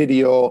Shaq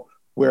video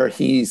where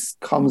he's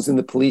comes in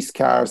the police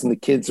cars and the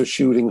kids are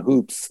shooting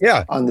hoops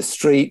on the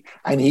street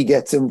and he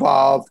gets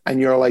involved and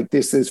you're like,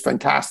 this is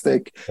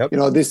fantastic. Yep. You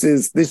know, this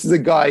is a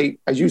guy,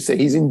 as you say,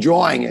 he's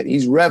enjoying it.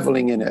 He's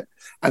reveling in it.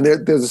 And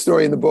there's a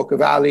story in the book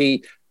of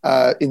Ali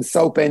in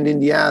South Bend,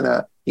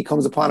 Indiana. He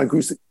comes upon a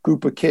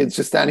group of kids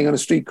just standing on a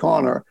street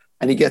corner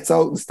and he gets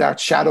out and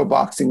starts shadow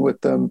boxing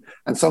with them.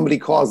 And somebody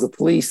calls the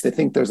police. They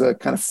think there's a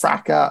kind of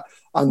fracas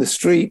on the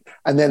street.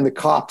 And then the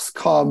cops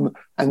come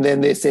and then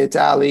they say to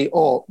Ali,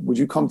 oh, would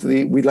you come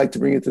we'd like to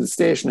bring you to the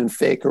station and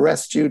fake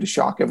arrest you to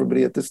shock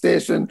everybody at the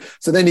station.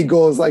 So then he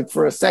goes like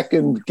for a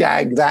second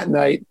gag that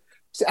night.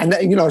 And,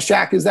 you know,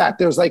 Shaq is that.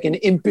 There's like an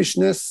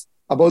impishness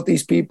about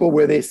these people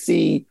where they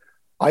see,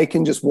 I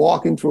can just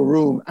walk into a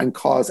room and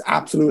cause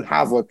absolute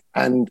havoc.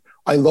 And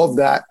I love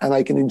that. And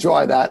I can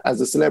enjoy that as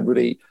a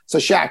celebrity. So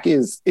Shaq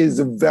is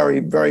a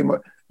very, very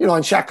much, you know,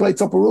 and Shaq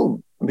lights up a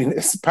room. I mean,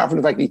 apart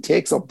from the fact he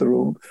takes up the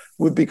room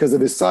because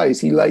of his size,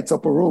 he lights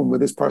up a room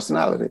with his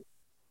personality.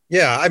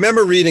 Yeah. I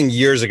remember reading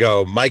years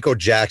ago, Michael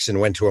Jackson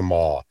went to a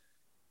mall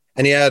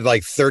and he had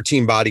like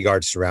 13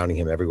 bodyguards surrounding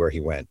him everywhere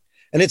he went.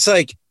 And it's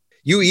like,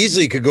 you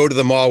easily could go to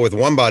the mall with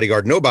one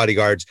bodyguard, no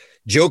bodyguards,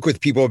 joke with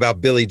people about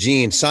Billie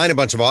Jean, sign a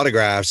bunch of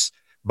autographs,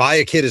 buy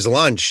a kid his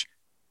lunch,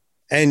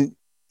 and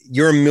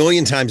you're a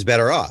million times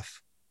better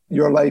off.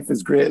 Your life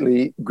is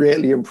greatly,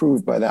 greatly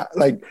improved by that.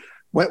 Like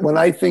when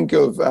I think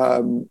of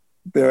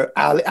the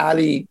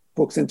Ali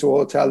books into a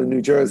hotel in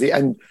New Jersey,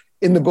 and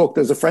in the book,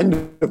 there's a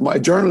friend of mine, a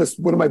journalist,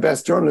 one of my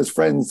best journalist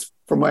friends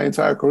from my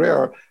entire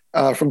career,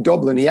 from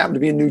Dublin. He happened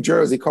to be in New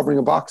Jersey covering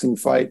a boxing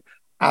fight.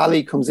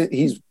 Ali comes in,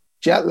 he's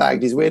jet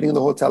lagged, he's waiting in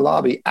the hotel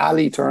lobby.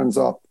 Ali turns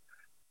up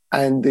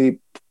and the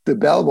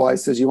bellboy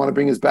says, you want to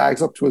bring his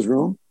bags up to his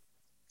room?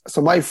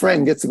 So my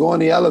friend gets to go on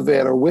the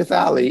elevator with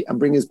Ali and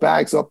bring his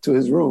bags up to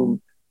his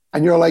room.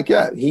 And you're like,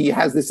 yeah, he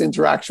has this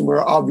interaction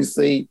where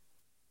obviously,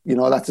 you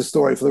know, that's a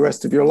story for the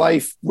rest of your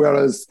life.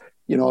 Whereas,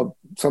 you know,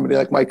 somebody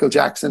like Michael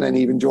Jackson and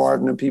even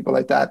Jordan and people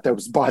like that,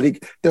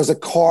 there's a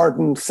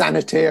cordon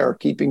sanitaire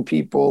keeping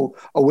people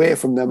away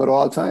from them at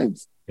all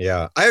times.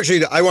 Yeah.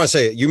 I want to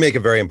say you make a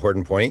very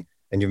important point,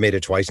 and you've made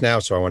it twice now,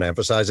 so I want to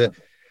emphasize it.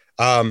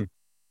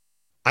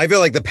 I feel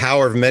like the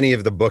power of many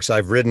of the books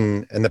I've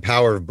written and the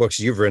power of books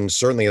you've written,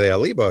 certainly the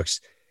Ali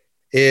books,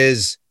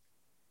 is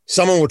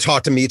someone will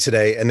talk to me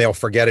today and they'll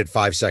forget it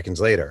 5 seconds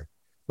later.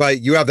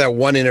 But you have that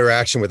one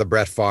interaction with a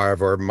Brett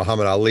Favre or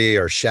Muhammad Ali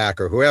or Shaq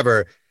or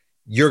whoever,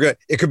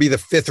 it could be the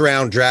 5th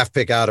round draft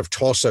pick out of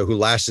Tulsa who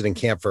lasted in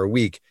camp for a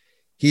week.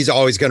 He's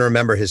always going to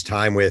remember his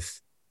time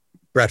with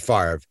Brett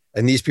Favre.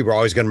 And these people are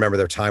always going to remember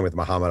their time with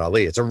Muhammad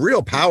Ali. It's a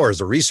real power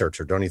as a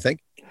researcher, don't you think?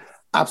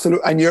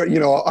 Absolutely. And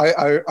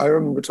I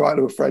remember talking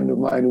to a friend of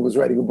mine who was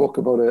writing a book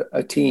about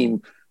a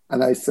team.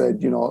 And I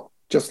said, you know,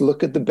 just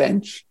look at the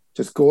bench,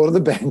 just go to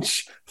the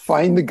bench,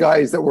 find the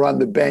guys that were on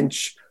the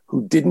bench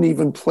who didn't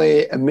even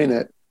play a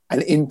minute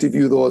and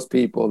interview those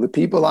people. The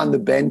people on the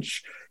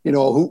bench, you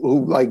know,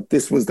 who like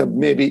this was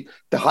maybe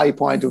the high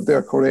point of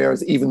their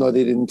careers, even though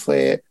they didn't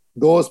play.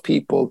 Those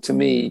people to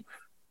me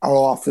are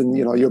often,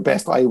 you know, your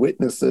best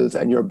eyewitnesses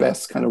and your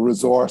best kind of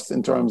resource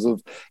in terms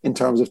of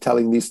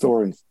telling these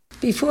stories.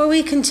 Before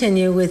we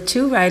continue with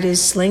two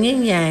writers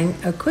slinging yang,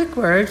 a quick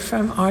word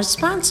from our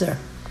sponsor.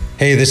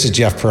 Hey, this is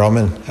Jeff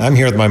Pearlman. I'm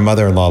here with my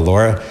mother-in-law,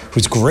 Laura,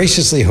 who's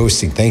graciously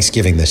hosting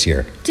Thanksgiving this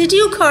year. Did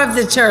you carve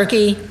the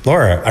turkey?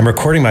 Laura, I'm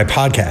recording my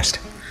podcast.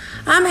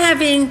 I'm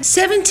having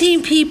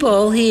 17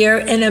 people here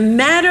in a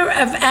matter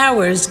of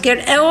hours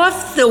get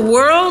off the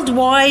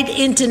worldwide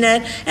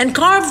internet and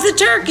carve the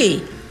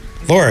turkey.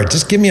 Laura,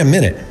 just give me a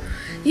minute.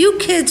 You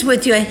kids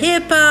with your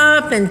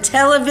hip-hop and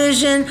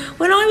television.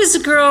 When I was a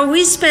girl,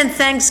 we spent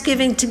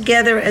Thanksgiving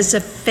together as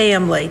a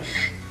family,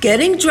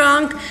 getting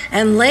drunk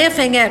and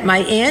laughing at my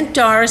Aunt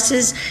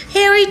Doris's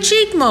hairy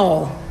cheek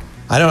mole.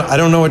 I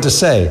don't know what to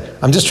say.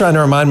 I'm just trying to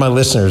remind my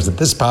listeners that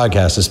this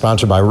podcast is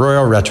sponsored by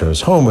Royal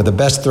Retros, home with the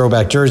best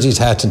throwback jerseys,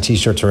 hats, and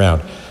t-shirts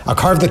around. I'll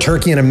carve the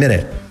turkey in a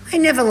minute. I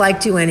never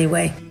liked you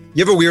anyway.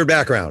 You have a weird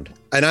background,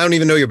 and I don't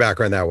even know your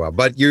background that well,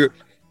 but you've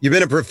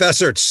been a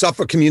professor at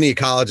Suffolk Community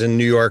College in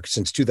New York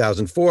since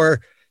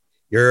 2004.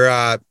 You're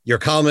a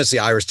columnist, the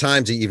Irish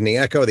Times, the Evening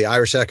Echo, the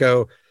Irish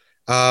Echo.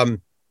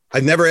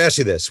 I've never asked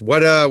you this. What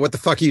the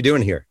fuck are you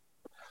doing here?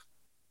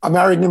 I'm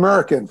married an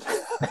American.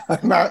 I'm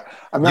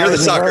You're married the an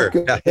sucker.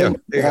 American. Yeah, there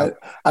you go.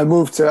 I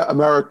moved to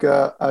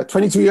America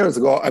 22 years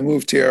ago. I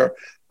moved here,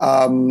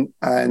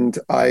 and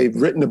I've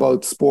written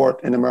about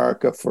sport in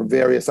America for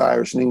various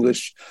Irish and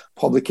English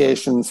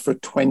publications for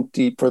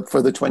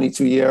the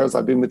 22 years.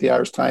 I've been with the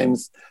Irish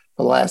Times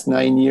for the last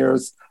 9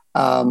 years.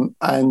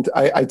 And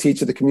I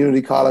teach at the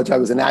community college. I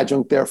was an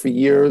adjunct there for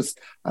years,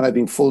 and I've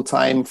been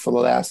full-time for the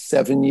last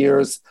 7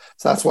 years.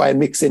 So that's why I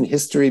mix in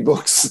history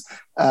books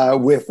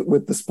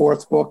with the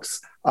sports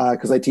books,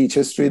 because I teach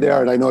history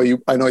there, and I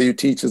know you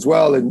teach as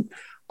well, and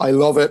I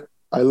love it.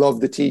 I love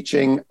the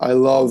teaching. I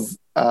love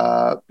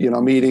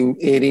meeting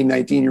 18,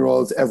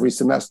 19-year-olds every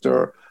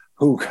semester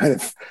who kind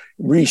of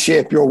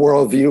reshape your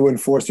worldview and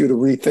force you to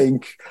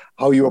rethink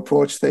how you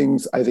approach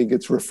things. I think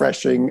it's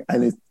refreshing,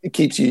 and it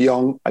keeps you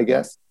young, I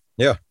guess.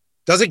 Yeah.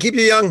 Does it keep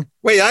you young?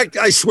 Wait,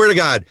 I swear to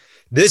God,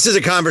 this is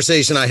a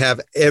conversation I have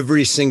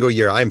every single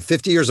year. I'm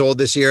 50 years old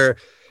this year.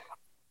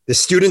 The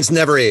students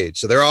never age.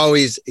 So they're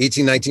always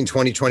 18, 19,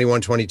 20,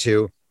 21,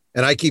 22.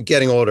 And I keep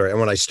getting older. And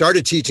when I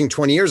started teaching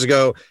 20 years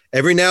ago,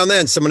 every now and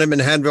then someone at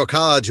Manhattanville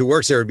College who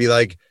works there would be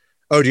like,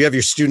 oh, do you have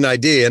your student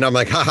ID? And I'm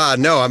like, haha,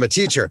 no, I'm a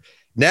teacher.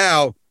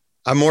 Now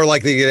I'm more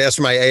likely to get asked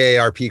for my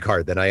AARP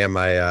card than I am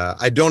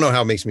I don't know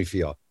how it makes me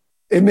feel.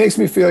 It makes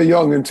me feel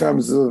young in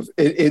terms of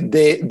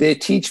they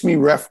teach me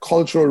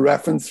cultural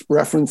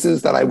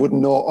references that I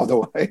wouldn't know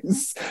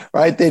otherwise,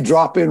 right? They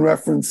drop in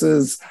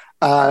references.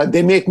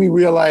 They make me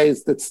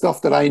realize that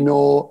stuff that I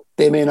know,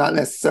 they may not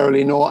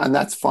necessarily know, and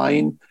that's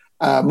fine.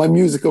 My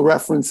musical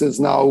references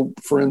now,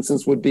 for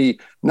instance, would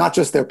be not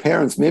just their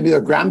parents, maybe their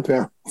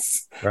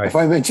grandparents. Right. If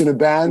I mention a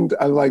band,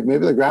 I'm like,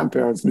 maybe the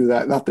grandparents knew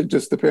that, not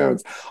just the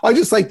parents. I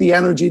just like the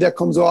energy that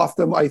comes off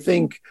them. I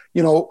think,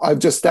 I've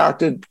just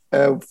started,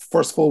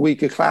 first full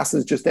week of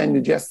classes just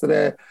ended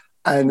yesterday,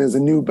 and there's a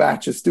new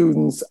batch of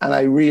students. And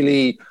I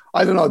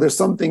don't know, there's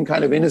something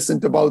kind of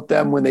innocent about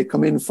them when they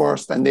come in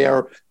first, and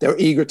they're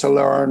eager to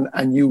learn,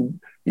 and you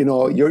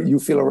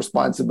feel a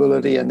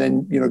responsibility, and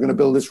then you're going to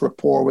build this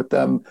rapport with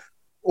them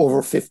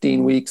over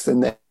 15 weeks,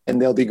 and then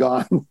they'll be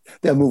gone.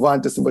 They'll move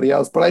on to somebody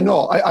else. But I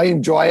know I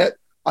enjoy it.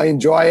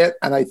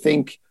 And I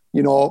think,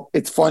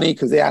 it's funny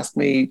because they ask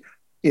me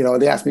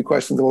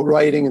questions about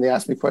writing, and they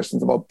ask me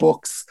questions about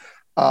books.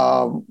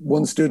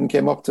 One student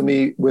came up to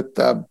me with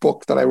a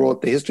book that I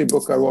wrote, the history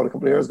book I wrote a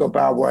couple of years ago,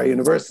 Barbed Wire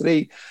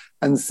University,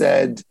 and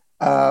said,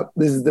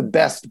 this is the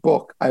best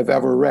book I've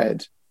ever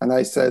read. And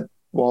I said,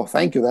 well,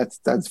 thank you.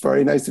 That's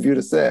very nice of you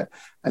to say.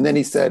 And then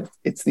he said,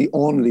 it's the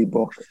only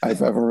book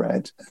I've ever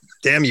read.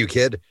 Damn you,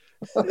 kid.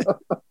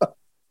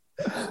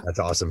 That's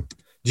awesome.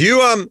 Do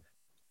you,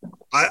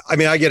 I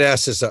mean, I get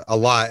asked this a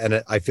lot,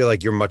 and I feel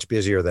like you're much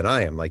busier than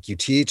I am. Like, you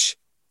teach,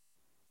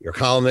 you're a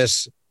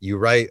columnist, you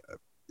write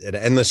an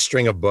endless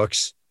string of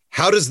books.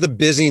 How does the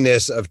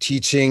busyness of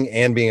teaching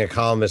and being a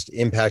columnist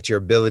impact your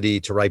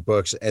ability to write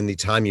books and the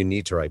time you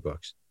need to write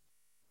books?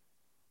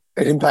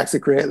 It impacts it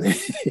greatly.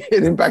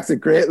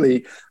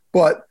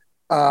 But,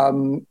 I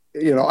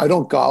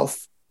don't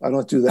golf. I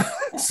don't do that.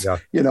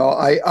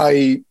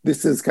 Yeah.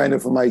 This is kind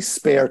of my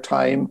spare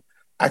time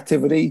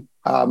activity.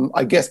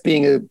 I guess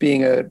being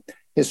a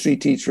history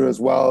teacher as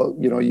well,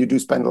 you do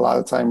spend a lot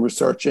of time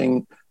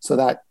researching. So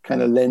that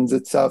kind of lends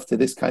itself to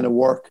this kind of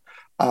work.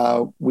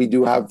 We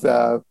do have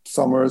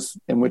summers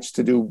in which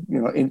to do,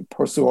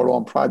 pursue our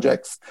own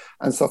projects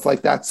and stuff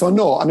like that. So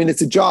no, I mean,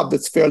 it's a job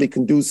that's fairly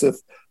conducive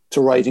to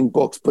writing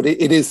books, but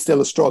it is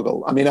still a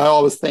struggle. I mean, I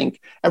always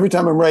think every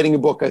time I'm writing a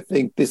book, I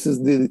think this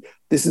is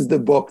the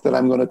book that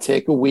I'm going to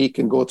take a week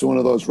and go to one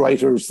of those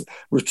writers'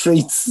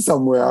 retreats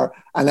somewhere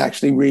and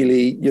actually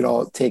really,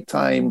 take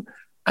time.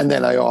 And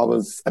then I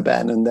always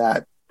abandon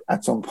that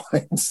at some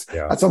point.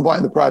 Yeah. At some point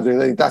in the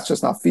project, I think that's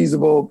just not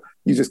feasible.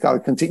 You just got to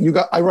continue.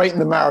 I write in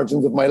the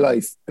margins of my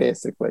life,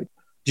 basically.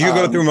 Do you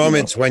go through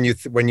moments when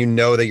you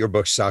know that your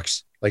book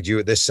sucks? Like,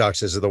 this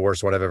sucks. This is the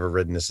worst one I've ever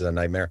written. This is a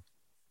nightmare.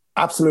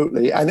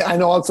 Absolutely.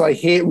 And also I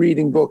hate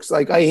reading books.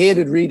 Like, I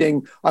hated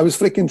reading. I was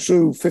flicking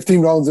through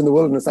 15 Rounds in the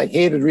Wilderness. I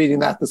hated reading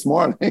that this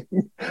morning.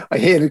 I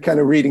hated kind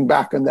of reading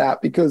back on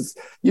that because,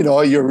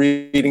 you're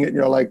reading it and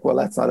you're like, well,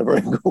 that's not a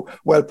very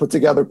well put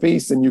together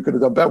piece. And you could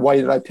have done better. Why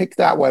did I pick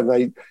that? Why did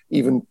I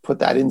even put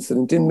that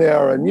incident in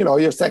there? And,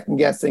 you're second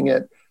guessing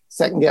it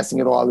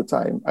all the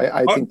time.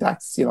 I think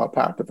that's, a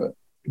part of it.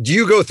 Do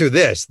you go through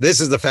this? This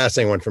is the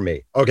fascinating one for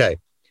me. Okay.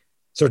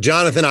 So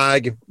Jonathan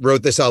Eig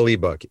wrote this Ali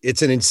book.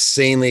 It's an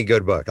insanely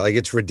good book. Like,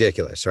 it's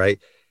ridiculous, right?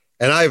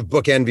 And I have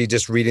book envy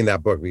just reading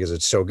that book because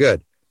it's so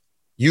good.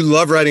 You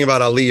love writing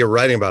about Ali. You're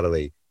writing about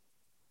Ali.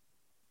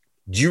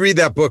 Do you read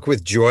that book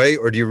with joy,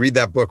 or do you read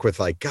that book with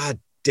like, God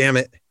damn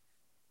it?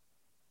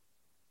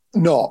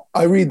 No,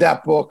 I read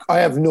that book. I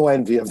have no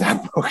envy of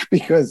that book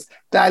because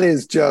that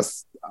is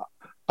just,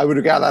 I would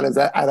regard that as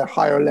at a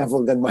higher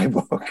level than my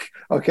book,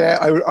 okay?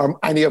 Or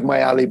any of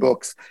my Ali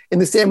books. In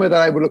the same way that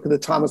I would look at the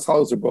Thomas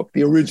Hauser book,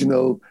 the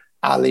original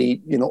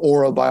Ali,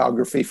 oral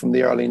biography from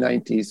the early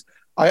 90s.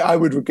 I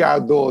would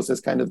regard those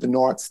as kind of the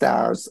North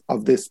Stars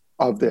of this,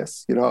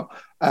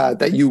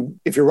 that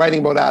if you're writing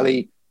about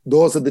Ali,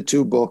 those are the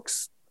two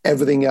books.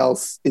 everything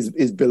else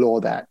is below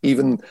that.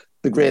 Even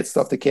the great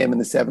stuff that came in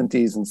the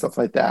 70s and stuff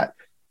like that.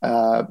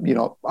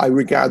 I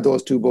regard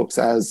those two books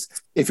as,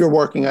 if you're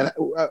working on,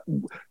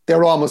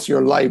 they're almost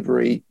your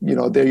library.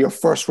 They're your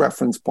first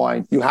reference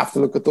point. You have to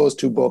look at those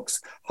two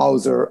books,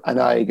 Hauser and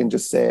Ig, and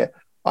just say,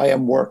 I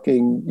am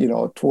working,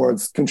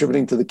 towards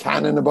contributing to the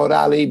canon about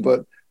Ali,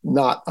 but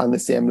not on the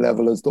same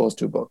level as those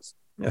two books.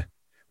 Yeah.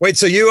 Wait,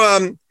 so you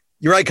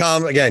write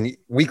column, again,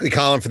 weekly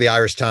column for the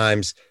Irish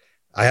Times.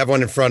 I have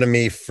one in front of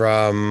me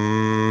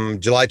from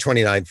July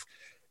 29th.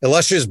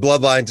 Illustrious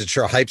bloodlines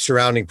ensure hype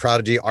surrounding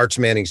prodigy Arch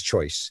Manning's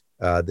choice.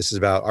 This is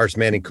about Arch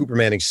Manning, Cooper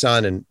Manning's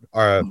son, and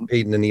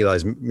Peyton and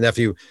Eli's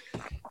nephew.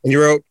 And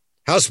you wrote,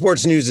 how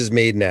sports news is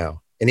made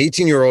now. An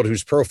 18-year-old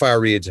whose profile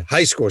reads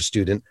high school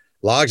student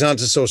logs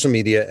onto social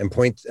media and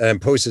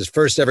posts his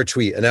first ever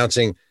tweet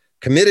announcing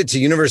committed to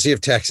University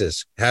of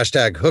Texas,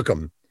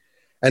 #Hook'em.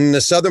 And in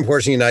the southern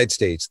portion of the United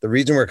States, the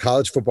region where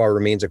college football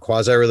remains a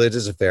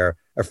quasi-religious affair,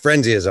 a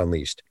frenzy is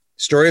unleashed.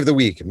 Story of the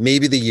week,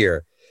 maybe the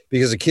year,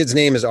 because the kid's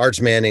name is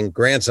Arch Manning,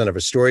 grandson of a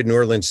storied New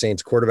Orleans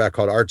Saints quarterback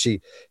called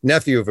Archie,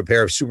 nephew of a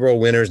pair of Super Bowl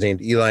winners named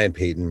Eli and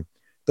Peyton.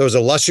 Those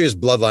illustrious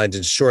bloodlines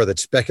ensure that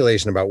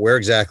speculation about where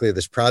exactly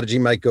this prodigy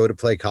might go to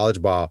play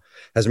college ball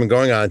has been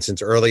going on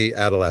since early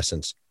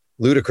adolescence.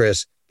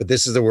 Ludicrous, but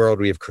this is the world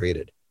we have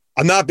created.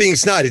 I'm not being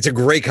snide. It's a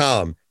great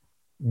column.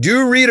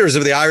 Do readers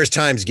of the Irish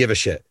Times give a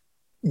shit?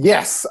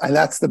 Yes, and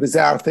that's the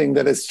bizarre thing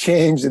that has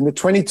changed in the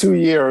 22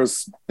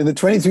 years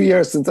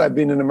since I've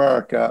been in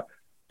America,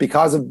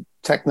 because of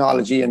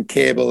technology and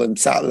cable and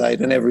satellite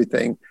and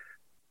everything.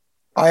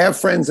 I have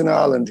friends in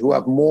Ireland who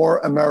have more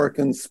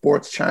American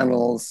sports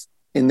channels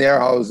in their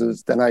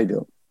houses than I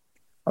do.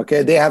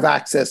 Okay, they have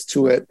access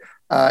to it.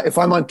 If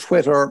I'm on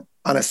Twitter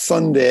on a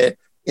Sunday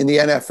in the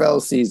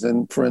NFL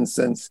season, for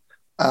instance,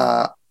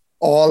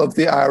 all of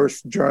the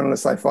Irish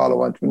journalists I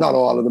follow, not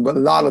all of them, but a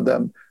lot of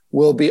them,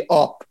 will be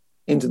up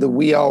into the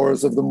wee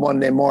hours of the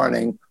Monday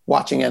morning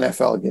watching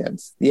NFL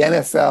games. The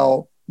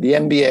NFL, the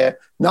NBA,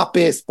 not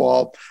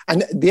baseball,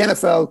 and the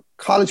NFL,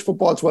 college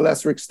football to a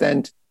lesser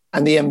extent,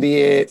 and the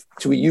NBA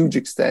to a huge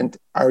extent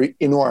are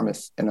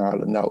enormous in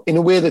Ireland now, in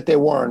a way that they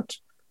weren't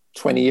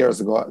 20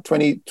 years ago,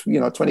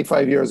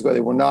 25 years ago,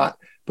 they were not,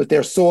 but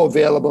they're so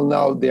available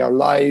now. They are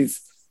live.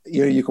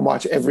 You can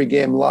watch every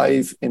game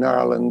live in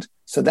Ireland.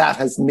 So that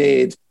has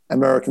made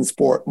American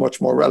sport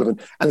much more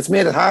relevant. And it's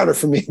made it harder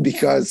for me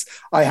because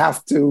I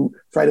have to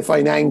try to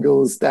find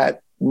angles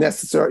that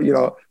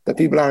that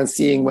people aren't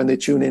seeing when they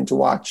tune in to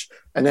watch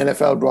an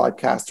NFL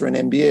broadcast or an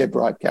NBA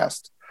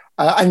broadcast.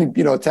 And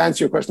to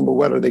answer your question about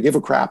whether they give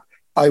a crap,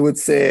 I would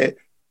say,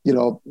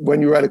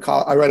 when you write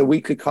I write a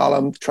weekly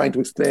column trying to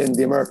explain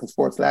the American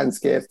sports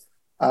landscape.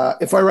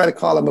 If I write a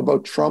column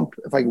about Trump,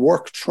 if I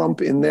work Trump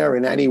in there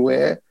in any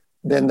way,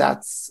 then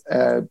that's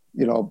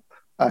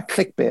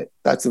clickbait.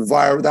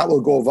 That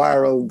will go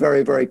viral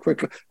very, very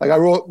quickly. Like I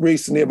wrote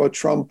recently about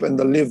Trump and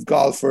the live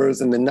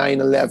golfers and the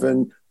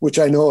 9/11, which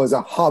I know is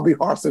a hobby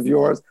horse of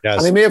yours. Yes.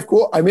 And I may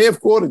have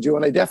quoted you,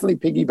 and I definitely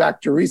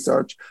piggybacked your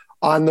research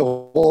on the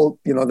whole,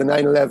 the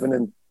 9/11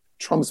 and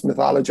Trump's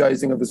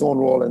mythologizing of his own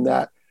role in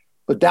that.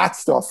 But that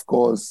stuff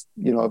goes,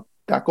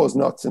 that goes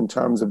nuts in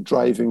terms of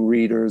driving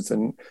readers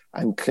and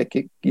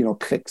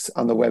clicks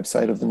on the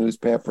website of the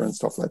newspaper and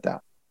stuff like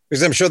that.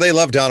 Because I'm sure they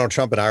love Donald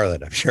Trump in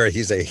Ireland. I'm sure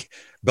he's a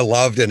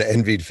beloved and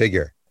envied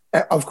figure.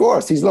 Of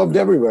course, he's loved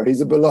everywhere. He's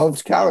a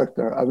beloved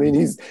character. I mean,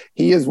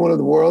 he is one of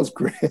the world's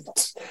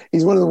great.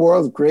 He's one of the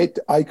world's great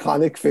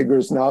iconic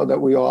figures now that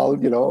we all,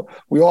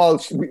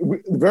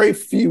 very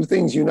few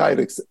things unite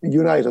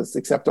us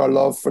except our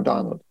love for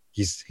Donald.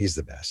 He's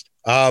the best.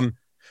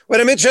 But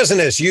I'm interested in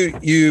this.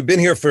 You've been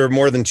here for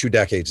more than 2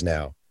 decades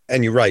now,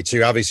 and you're right. So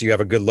you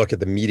have a good look at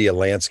the media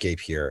landscape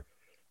here.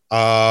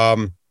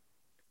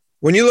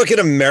 When you look at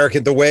America,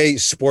 the way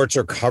sports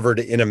are covered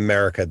in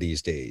America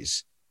these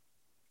days,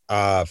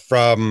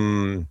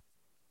 from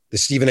the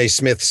Stephen A.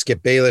 Smith,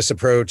 Skip Bayless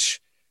approach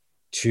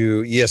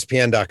to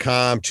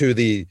ESPN.com to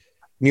the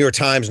New York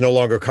Times no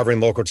longer covering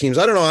local teams,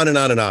 I don't know, on and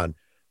on and on.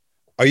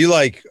 Are you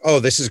like, oh,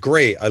 this is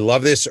great, I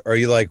love this? Or are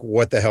you like,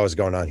 what the hell is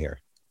going on here?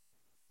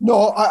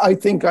 No, I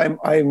think I'm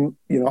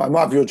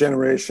of your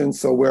generation,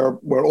 so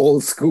we're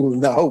old school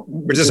now.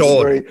 We're just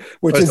old,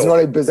 which is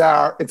very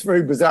bizarre. It's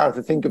very bizarre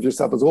to think of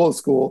yourself as old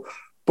school.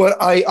 But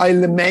I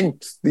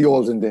lament the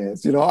olden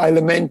days. I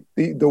lament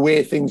the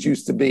way things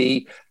used to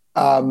be.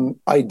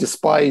 I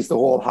despise the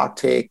whole hot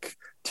take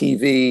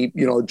TV.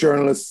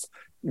 Journalists.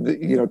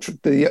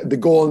 The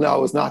goal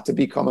now is not to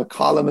become a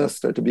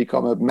columnist or to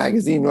become a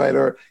magazine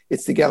writer.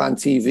 It's to get on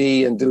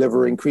TV and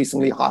deliver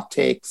increasingly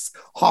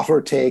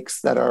hotter takes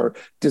that are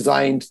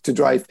designed to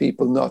drive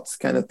people nuts,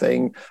 kind of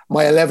thing.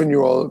 My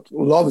 11-year-old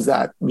loves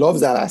that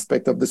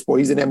aspect of the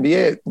sport. He's an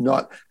NBA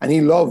nut, and he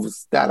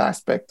loves that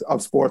aspect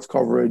of sports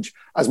coverage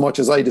as much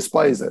as I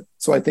despise it.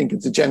 So I think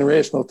it's a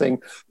generational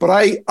thing. But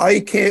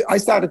I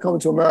started coming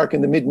to America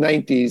in the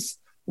mid-90s.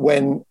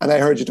 And I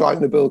heard you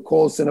talking to Bill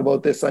Colson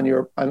about this on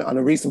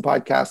a recent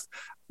podcast,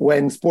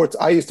 when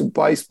I used to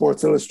buy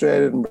Sports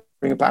Illustrated and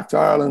bring it back to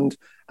Ireland,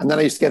 And then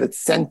I used to get it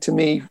sent to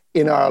me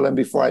in Ireland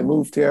before I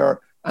moved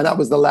here. And that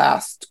was the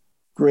last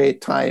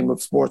great time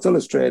of Sports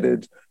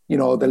Illustrated, you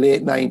know, the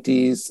late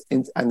 90s.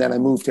 And then I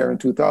moved here in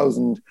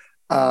 2000.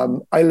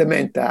 I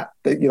lament that,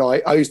 you know,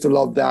 I used to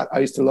love that. I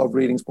used to love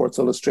reading Sports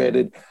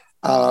Illustrated,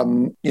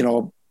 you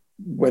know,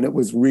 when it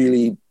was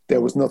really,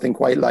 there was nothing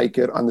quite like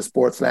it on the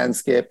sports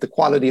landscape. The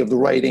quality of the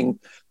writing,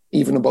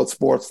 even about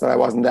sports that I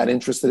wasn't that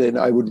interested in,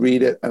 I would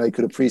read it and I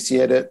could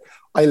appreciate it.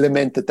 I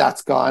lament that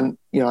that's gone.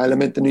 You know, I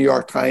lament the New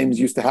York Times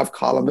used to have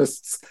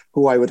columnists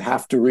who I would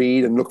have to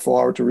read and look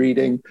forward to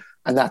reading,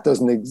 and that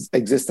doesn't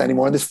exist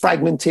anymore. And this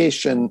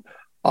fragmentation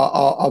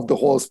of the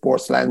whole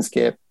sports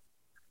landscape,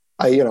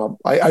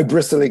 I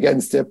bristle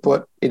against it,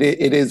 but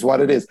it is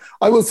what it is.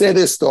 I will say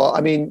this though,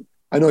 I mean,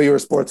 I know you're a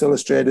Sports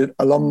Illustrated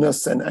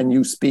alumnus and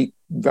you speak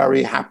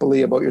very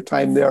happily about your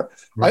time there.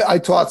 Right. I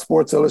taught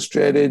Sports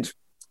Illustrated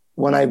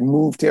when I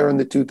moved here in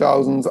the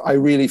 2000s. I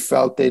really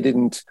felt they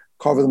didn't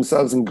cover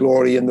themselves in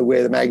glory in the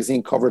way the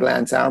magazine covered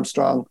Lance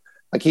Armstrong.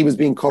 Like, he was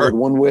being covered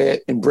one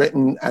way in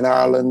Britain and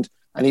Ireland,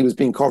 and he was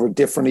being covered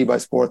differently by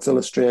Sports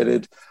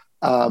Illustrated.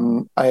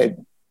 I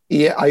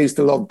used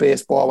to love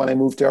baseball when I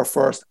moved here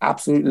first.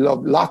 Absolutely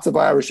loved. Lots of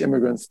Irish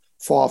immigrants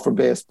fall for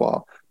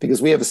baseball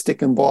because we have a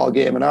stick and ball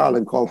game in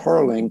Ireland called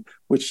hurling,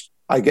 which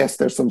I guess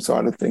there's some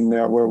sort of thing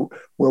there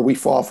where we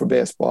fall for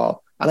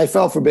baseball. And I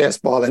fell for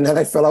baseball, and then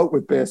I fell out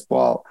with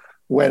baseball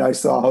when I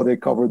saw how they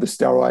covered the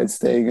steroids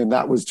thing. And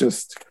that was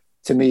just,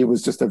 to me, it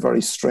was just a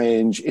very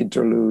strange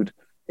interlude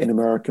in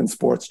American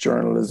sports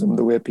journalism,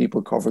 the way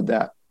people covered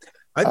that.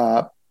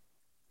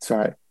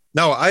 Sorry.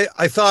 No,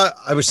 I thought,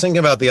 I was thinking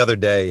about the other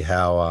day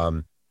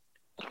how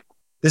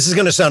this is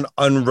going to sound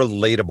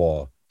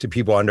unrelatable to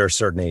people under a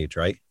certain age,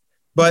 right?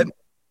 But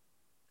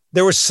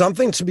there was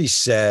something to be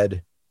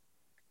said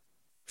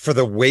for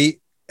the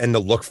wait and the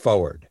look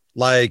forward.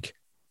 Like,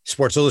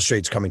 Sports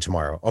Illustrated's coming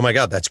tomorrow. Oh my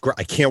God, that's great.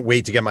 I can't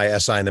wait to get my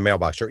SI in the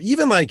mailbox. Or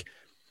even like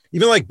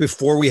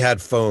before we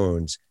had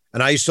phones,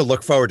 and I used to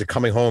look forward to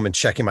coming home and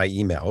checking my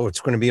email. Oh, it's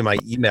going to be in my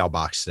email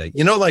box today.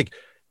 You know, like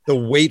the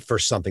wait for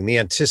something, the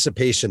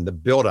anticipation, the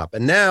buildup.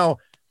 And now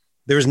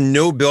there's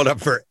no buildup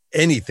for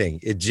anything.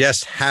 It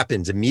just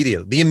happens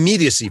immediately. The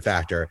immediacy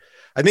factor,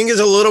 I think, is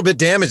a little bit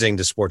damaging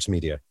to sports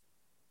media.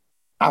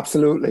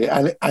 Absolutely.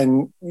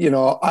 And you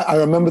know, I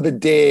remember the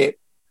day,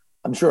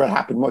 I'm sure it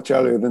happened much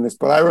earlier than this,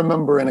 but I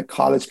remember in a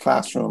college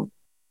classroom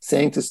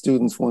saying to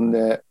students one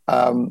day,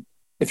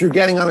 if you're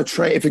getting on the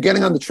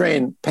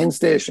train, Penn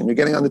Station, you're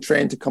getting on the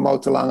train to come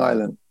out to Long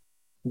Island,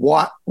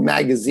 what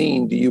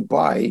magazine do you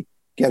buy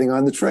getting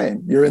on the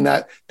train?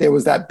 There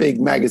was that big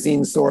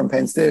magazine store in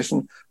Penn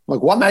Station.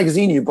 Like, what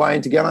magazine are you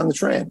buying to get on the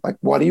train? Like,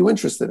 what are you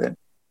interested in?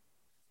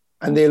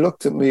 And they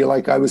looked at me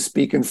like I was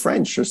speaking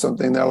French or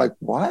something. They're like,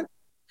 what?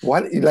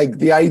 Like,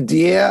 the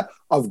idea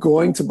of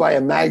going to buy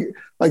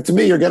like, to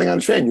me, you're getting on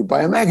a train, you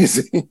buy a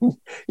magazine,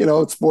 you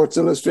know, it's Sports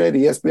Illustrated,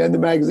 ESPN, the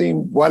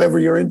magazine, whatever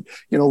you're in,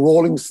 you know,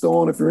 Rolling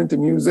Stone, if you're into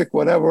music,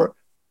 whatever.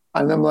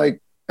 And I'm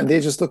like, and they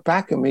just look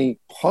back at me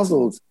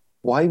puzzled.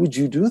 Why would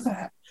you do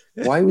that?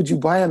 Why would you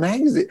buy a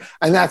magazine?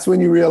 And that's when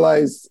you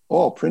realize,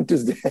 oh, print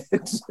is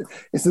dead.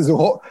 This is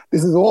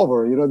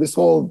over. You know, this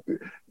whole,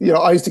 you know,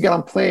 I used to get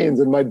on planes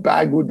and my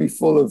bag would be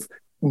full of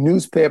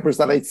newspapers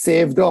that I'd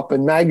saved up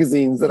and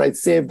magazines that I'd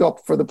saved up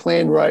for the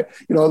plane ride.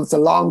 You know, it's a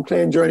long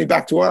plane journey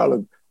back to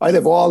Ireland. I'd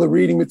have all the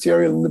reading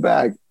material in the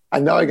bag.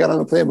 And now I got on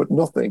a plane with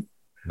nothing.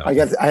 I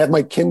have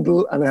my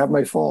Kindle and I have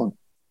my phone.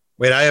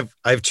 Wait, I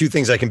have two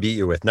things I can beat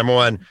you with. Number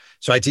one,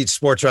 so I teach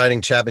sports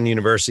writing, Chapman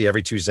University,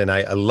 every Tuesday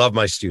night. I love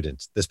my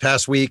students. This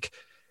past week,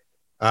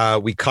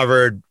 we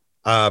covered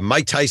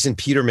Mike Tyson,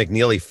 Peter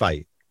McNeely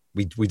fight.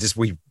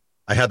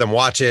 I had them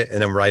watch it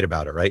and then write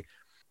about it, right?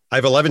 I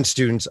have 11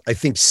 students. I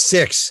think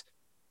 6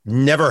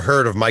 never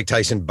heard of Mike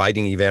Tyson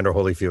biting Evander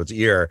Holyfield's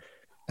ear.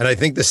 And I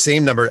think the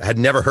same number had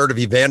never heard of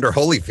Evander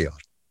Holyfield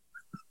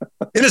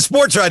in a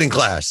sports writing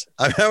class.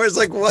 I was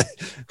like, what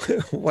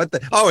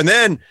the? Oh, and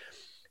then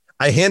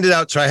I handed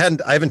out, so I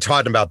haven't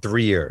taught in about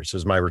 3 years. It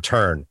was my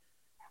return.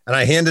 And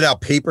I handed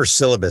out paper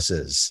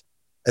syllabuses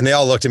and they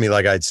all looked at me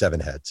like I had 7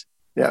 heads.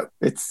 Yeah,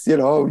 it's, you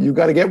know, you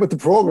got to get with the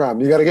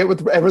program. You got to get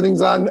with everything's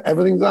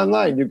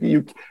online.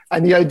 You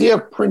and the idea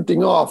of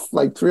printing off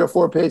like 3 or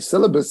 4 page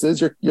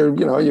syllabuses,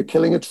 you're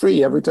killing a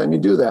tree every time you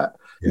do that.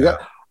 Yeah.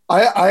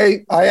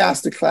 I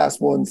asked a class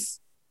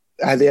once,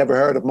 had they ever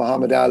heard of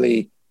Muhammad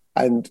Ali?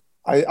 And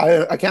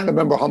I can't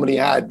remember how many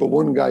had, but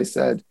one guy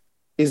said,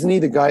 "Isn't he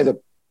the guy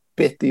that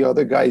bit the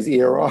other guy's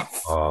ear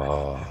off?"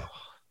 Oh.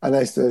 And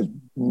I said,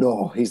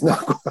 no, he's not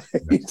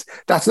quite.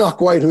 That's not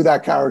quite who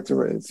that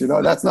character is. You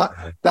know, that's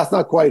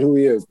not quite who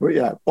he is. But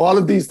yeah, all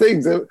of these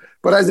things.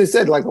 But as I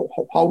said, like,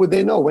 how would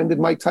they know? When did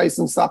Mike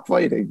Tyson stop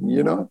fighting?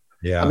 You know?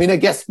 Yeah. I mean, I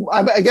guess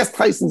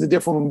Tyson's a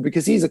different one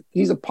because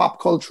he's a pop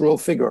cultural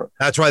figure.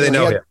 That's why they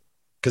know him.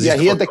 Yeah,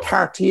 he had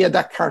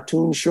that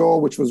cartoon show,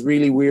 which was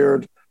really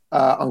weird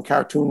on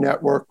Cartoon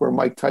Network, where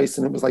Mike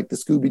Tyson, it was like the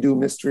Scooby-Doo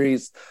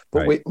mysteries,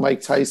 but with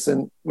Mike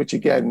Tyson, which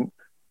again,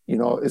 you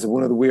know, is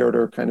one of the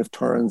weirder kind of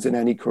turns in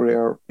any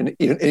career,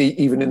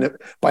 even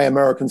by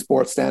American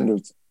sports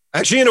standards.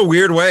 Actually, in a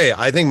weird way,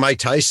 I think Mike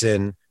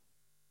Tyson,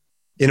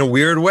 in a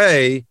weird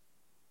way,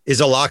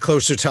 is a lot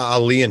closer to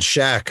Ali and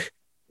Shaq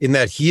in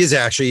that he has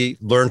actually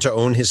learned to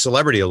own his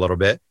celebrity a little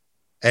bit.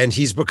 And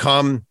he's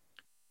become,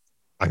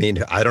 I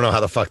mean, I don't know how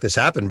the fuck this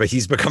happened, but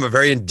he's become a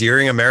very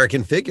endearing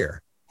American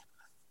figure.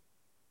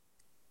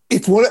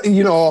 It's one,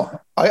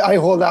 I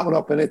hold that one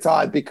up, and it's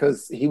odd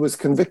because he was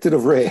convicted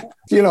of rape.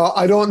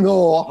 I don't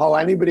know how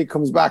anybody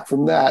comes back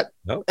from that,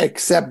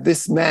 except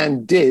this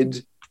man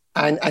did.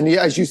 And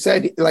as you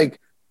said,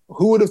 like,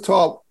 who would have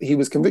thought he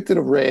was convicted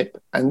of rape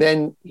and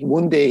then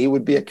one day he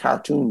would be a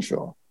cartoon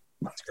show?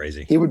 That's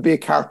crazy. He would be a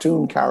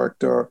cartoon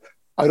character.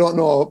 I don't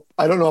know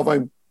if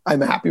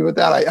I'm happy with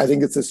that. I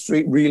think it's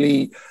a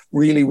really,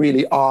 really,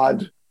 really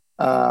odd,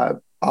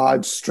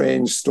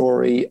 strange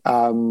story.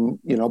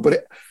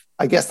 But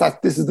I guess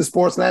that this is the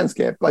sports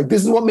landscape. Like,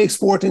 this is what makes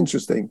sport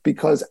interesting,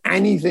 because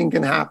anything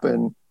can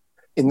happen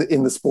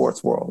in the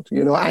sports world.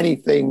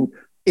 Anything.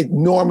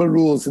 Normal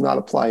rules do not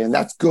apply, and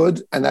that's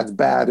good and that's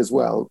bad as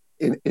well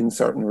in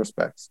certain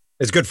respects.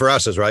 It's good for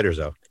us as writers,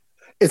 though.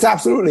 It's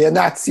absolutely, and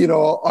that's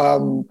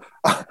I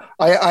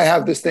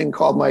have this thing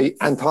called my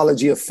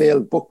anthology of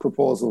failed book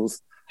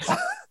proposals,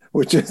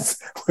 which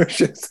is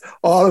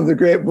all the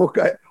great book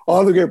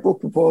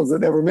proposals that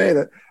never made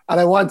it. And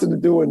I wanted to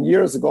do one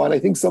years ago, and I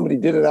think somebody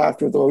did it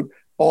after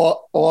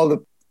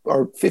all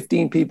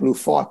 15 people who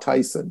fought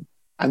Tyson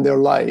and their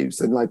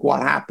lives, and like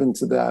what happened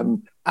to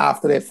them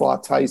after they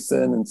fought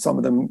Tyson. And some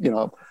of them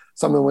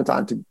went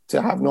on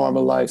to have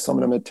normal lives. Some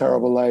of them had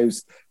terrible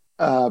lives.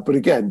 But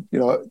again,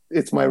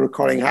 it's my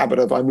recurring habit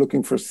of I'm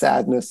looking for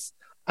sadness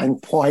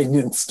and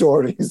poignant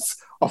stories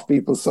of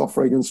people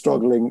suffering and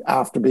struggling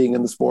after being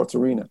in the sports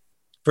arena.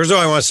 First of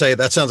all, I want to say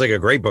that sounds like a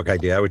great book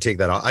idea. I would take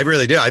that on. I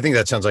really do. I think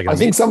that sounds like. I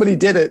think somebody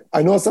did it.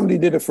 I know somebody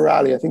did it for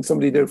Ali. I think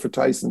somebody did it for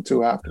Tyson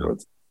too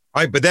afterwards.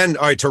 All right, but then,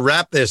 to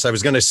wrap this, I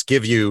was going to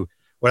give you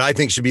what I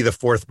think should be the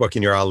fourth book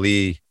in your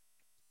Ali.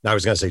 I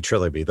was going to say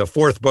trilogy, the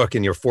fourth book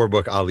in your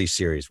 4-book Ali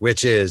series,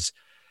 which is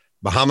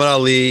Muhammad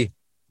Ali,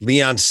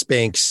 Leon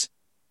Spinks,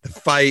 the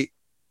fight,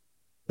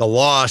 the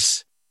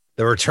loss,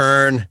 the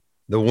return,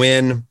 the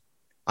win.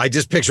 I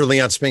just picture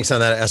Leon Spinks on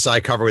that SI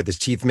cover with his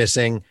teeth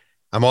missing.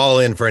 I'm all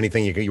in for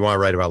anything you want to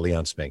write about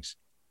Leon Spinks.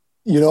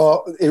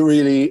 It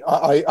really,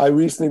 I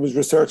recently was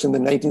researching the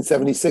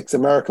 1976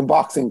 American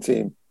boxing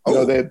team,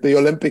 the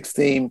Olympics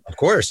team. Of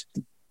course.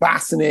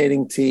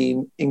 Fascinating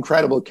team,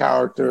 incredible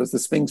characters, the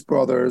Spinks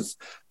brothers,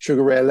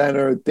 Sugar Ray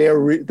Leonard.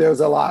 There's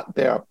a lot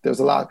there.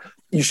 There's a lot.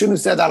 You shouldn't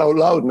have said that out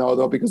loud now,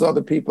 though, because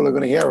other people are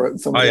going to hear it.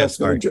 Somebody else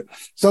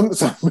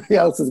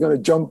is going to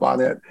jump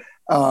on it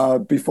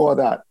before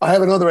that. I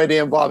have another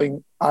idea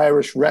involving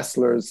Irish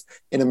wrestlers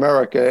in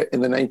America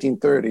in the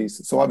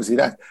 1930s. So obviously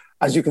that,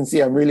 as you can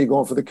see, I'm really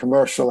going for the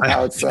commercial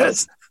outside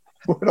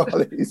with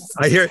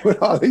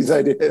all these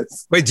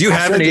ideas. Wait, do you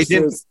have an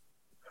agent?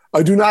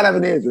 I do not have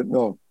an agent,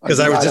 no. Because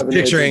I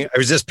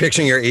was just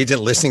picturing your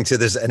agent listening to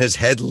this and his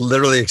head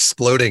literally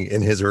exploding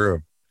in his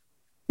room.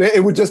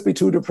 It would just be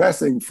too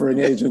depressing for an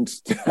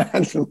agent to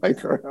handle my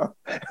career.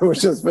 It would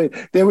just be,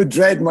 they would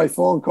dread my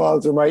phone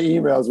calls or my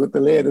emails with the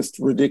latest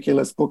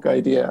ridiculous book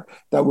idea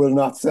that will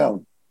not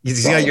sell.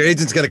 Your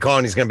agent's going to call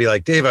and he's going to be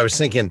like, Dave, I was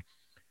thinking,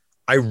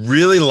 I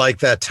really like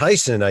that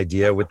Tyson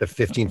idea with the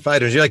 15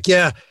 fighters. You're like,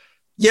 yeah,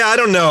 I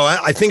don't know.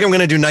 I think I'm going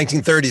to do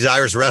 1930s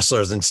Irish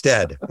wrestlers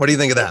instead. What do you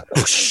think of that?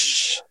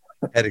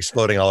 Head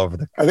exploding all over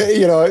the. I think,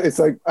 it's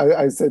like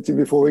I said to you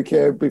before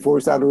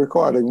we started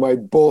recording. My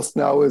boast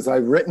now is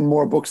I've written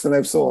more books than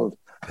I've sold.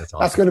 That's awesome.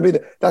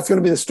 That's going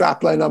to be the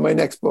strap line on my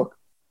next book.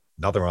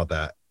 Nothing wrong with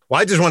that.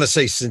 Well, I just want to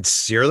say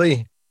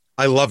sincerely,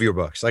 I love your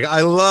books. Like,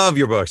 I love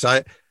your books.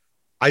 I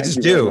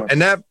just do.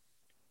 And that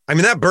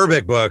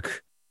Berbick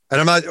book,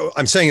 and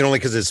I'm saying it only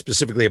because it's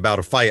specifically about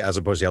a fight as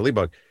opposed to the Ali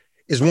book,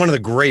 is one of the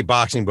great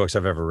boxing books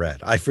I've ever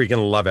read. I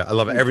freaking love it. I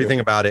love everything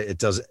about it. It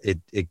does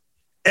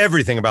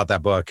everything about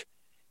that book.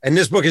 And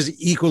this book is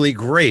equally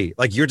great.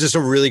 Like, you're just a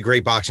really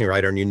great boxing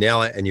writer and you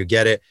nail it and you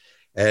get it.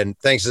 And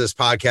thanks to this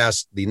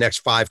podcast, the next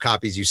 5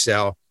 copies you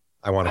sell,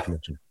 I want to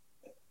commission.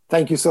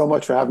 Thank you so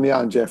much for having me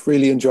on, Jeff.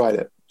 Really enjoyed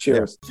it.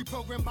 Cheers.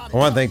 Yeah. I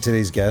want to thank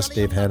today's guest,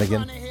 Dave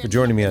Hannigan, for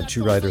joining me on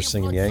Two Writers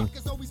Sing Yang.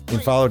 You can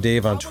follow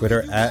Dave on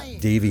Twitter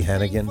at Davey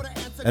Hannigan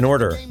and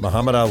order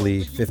Muhammad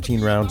Ali, 15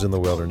 Rounds in the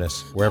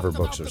Wilderness, wherever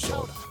books are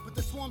sold.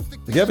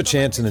 If you have a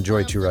chance and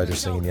enjoy Two Writers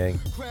Sing Yang,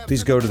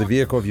 please go to the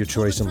vehicle of your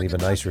choice and leave a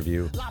nice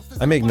review.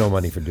 I make no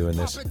money for doing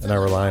this, and I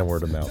rely on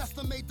word of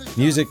mouth.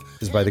 Music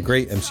is by the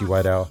great MC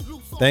Whiteowl.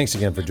 Thanks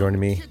again for joining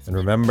me, and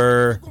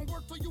remember,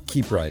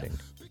 keep writing.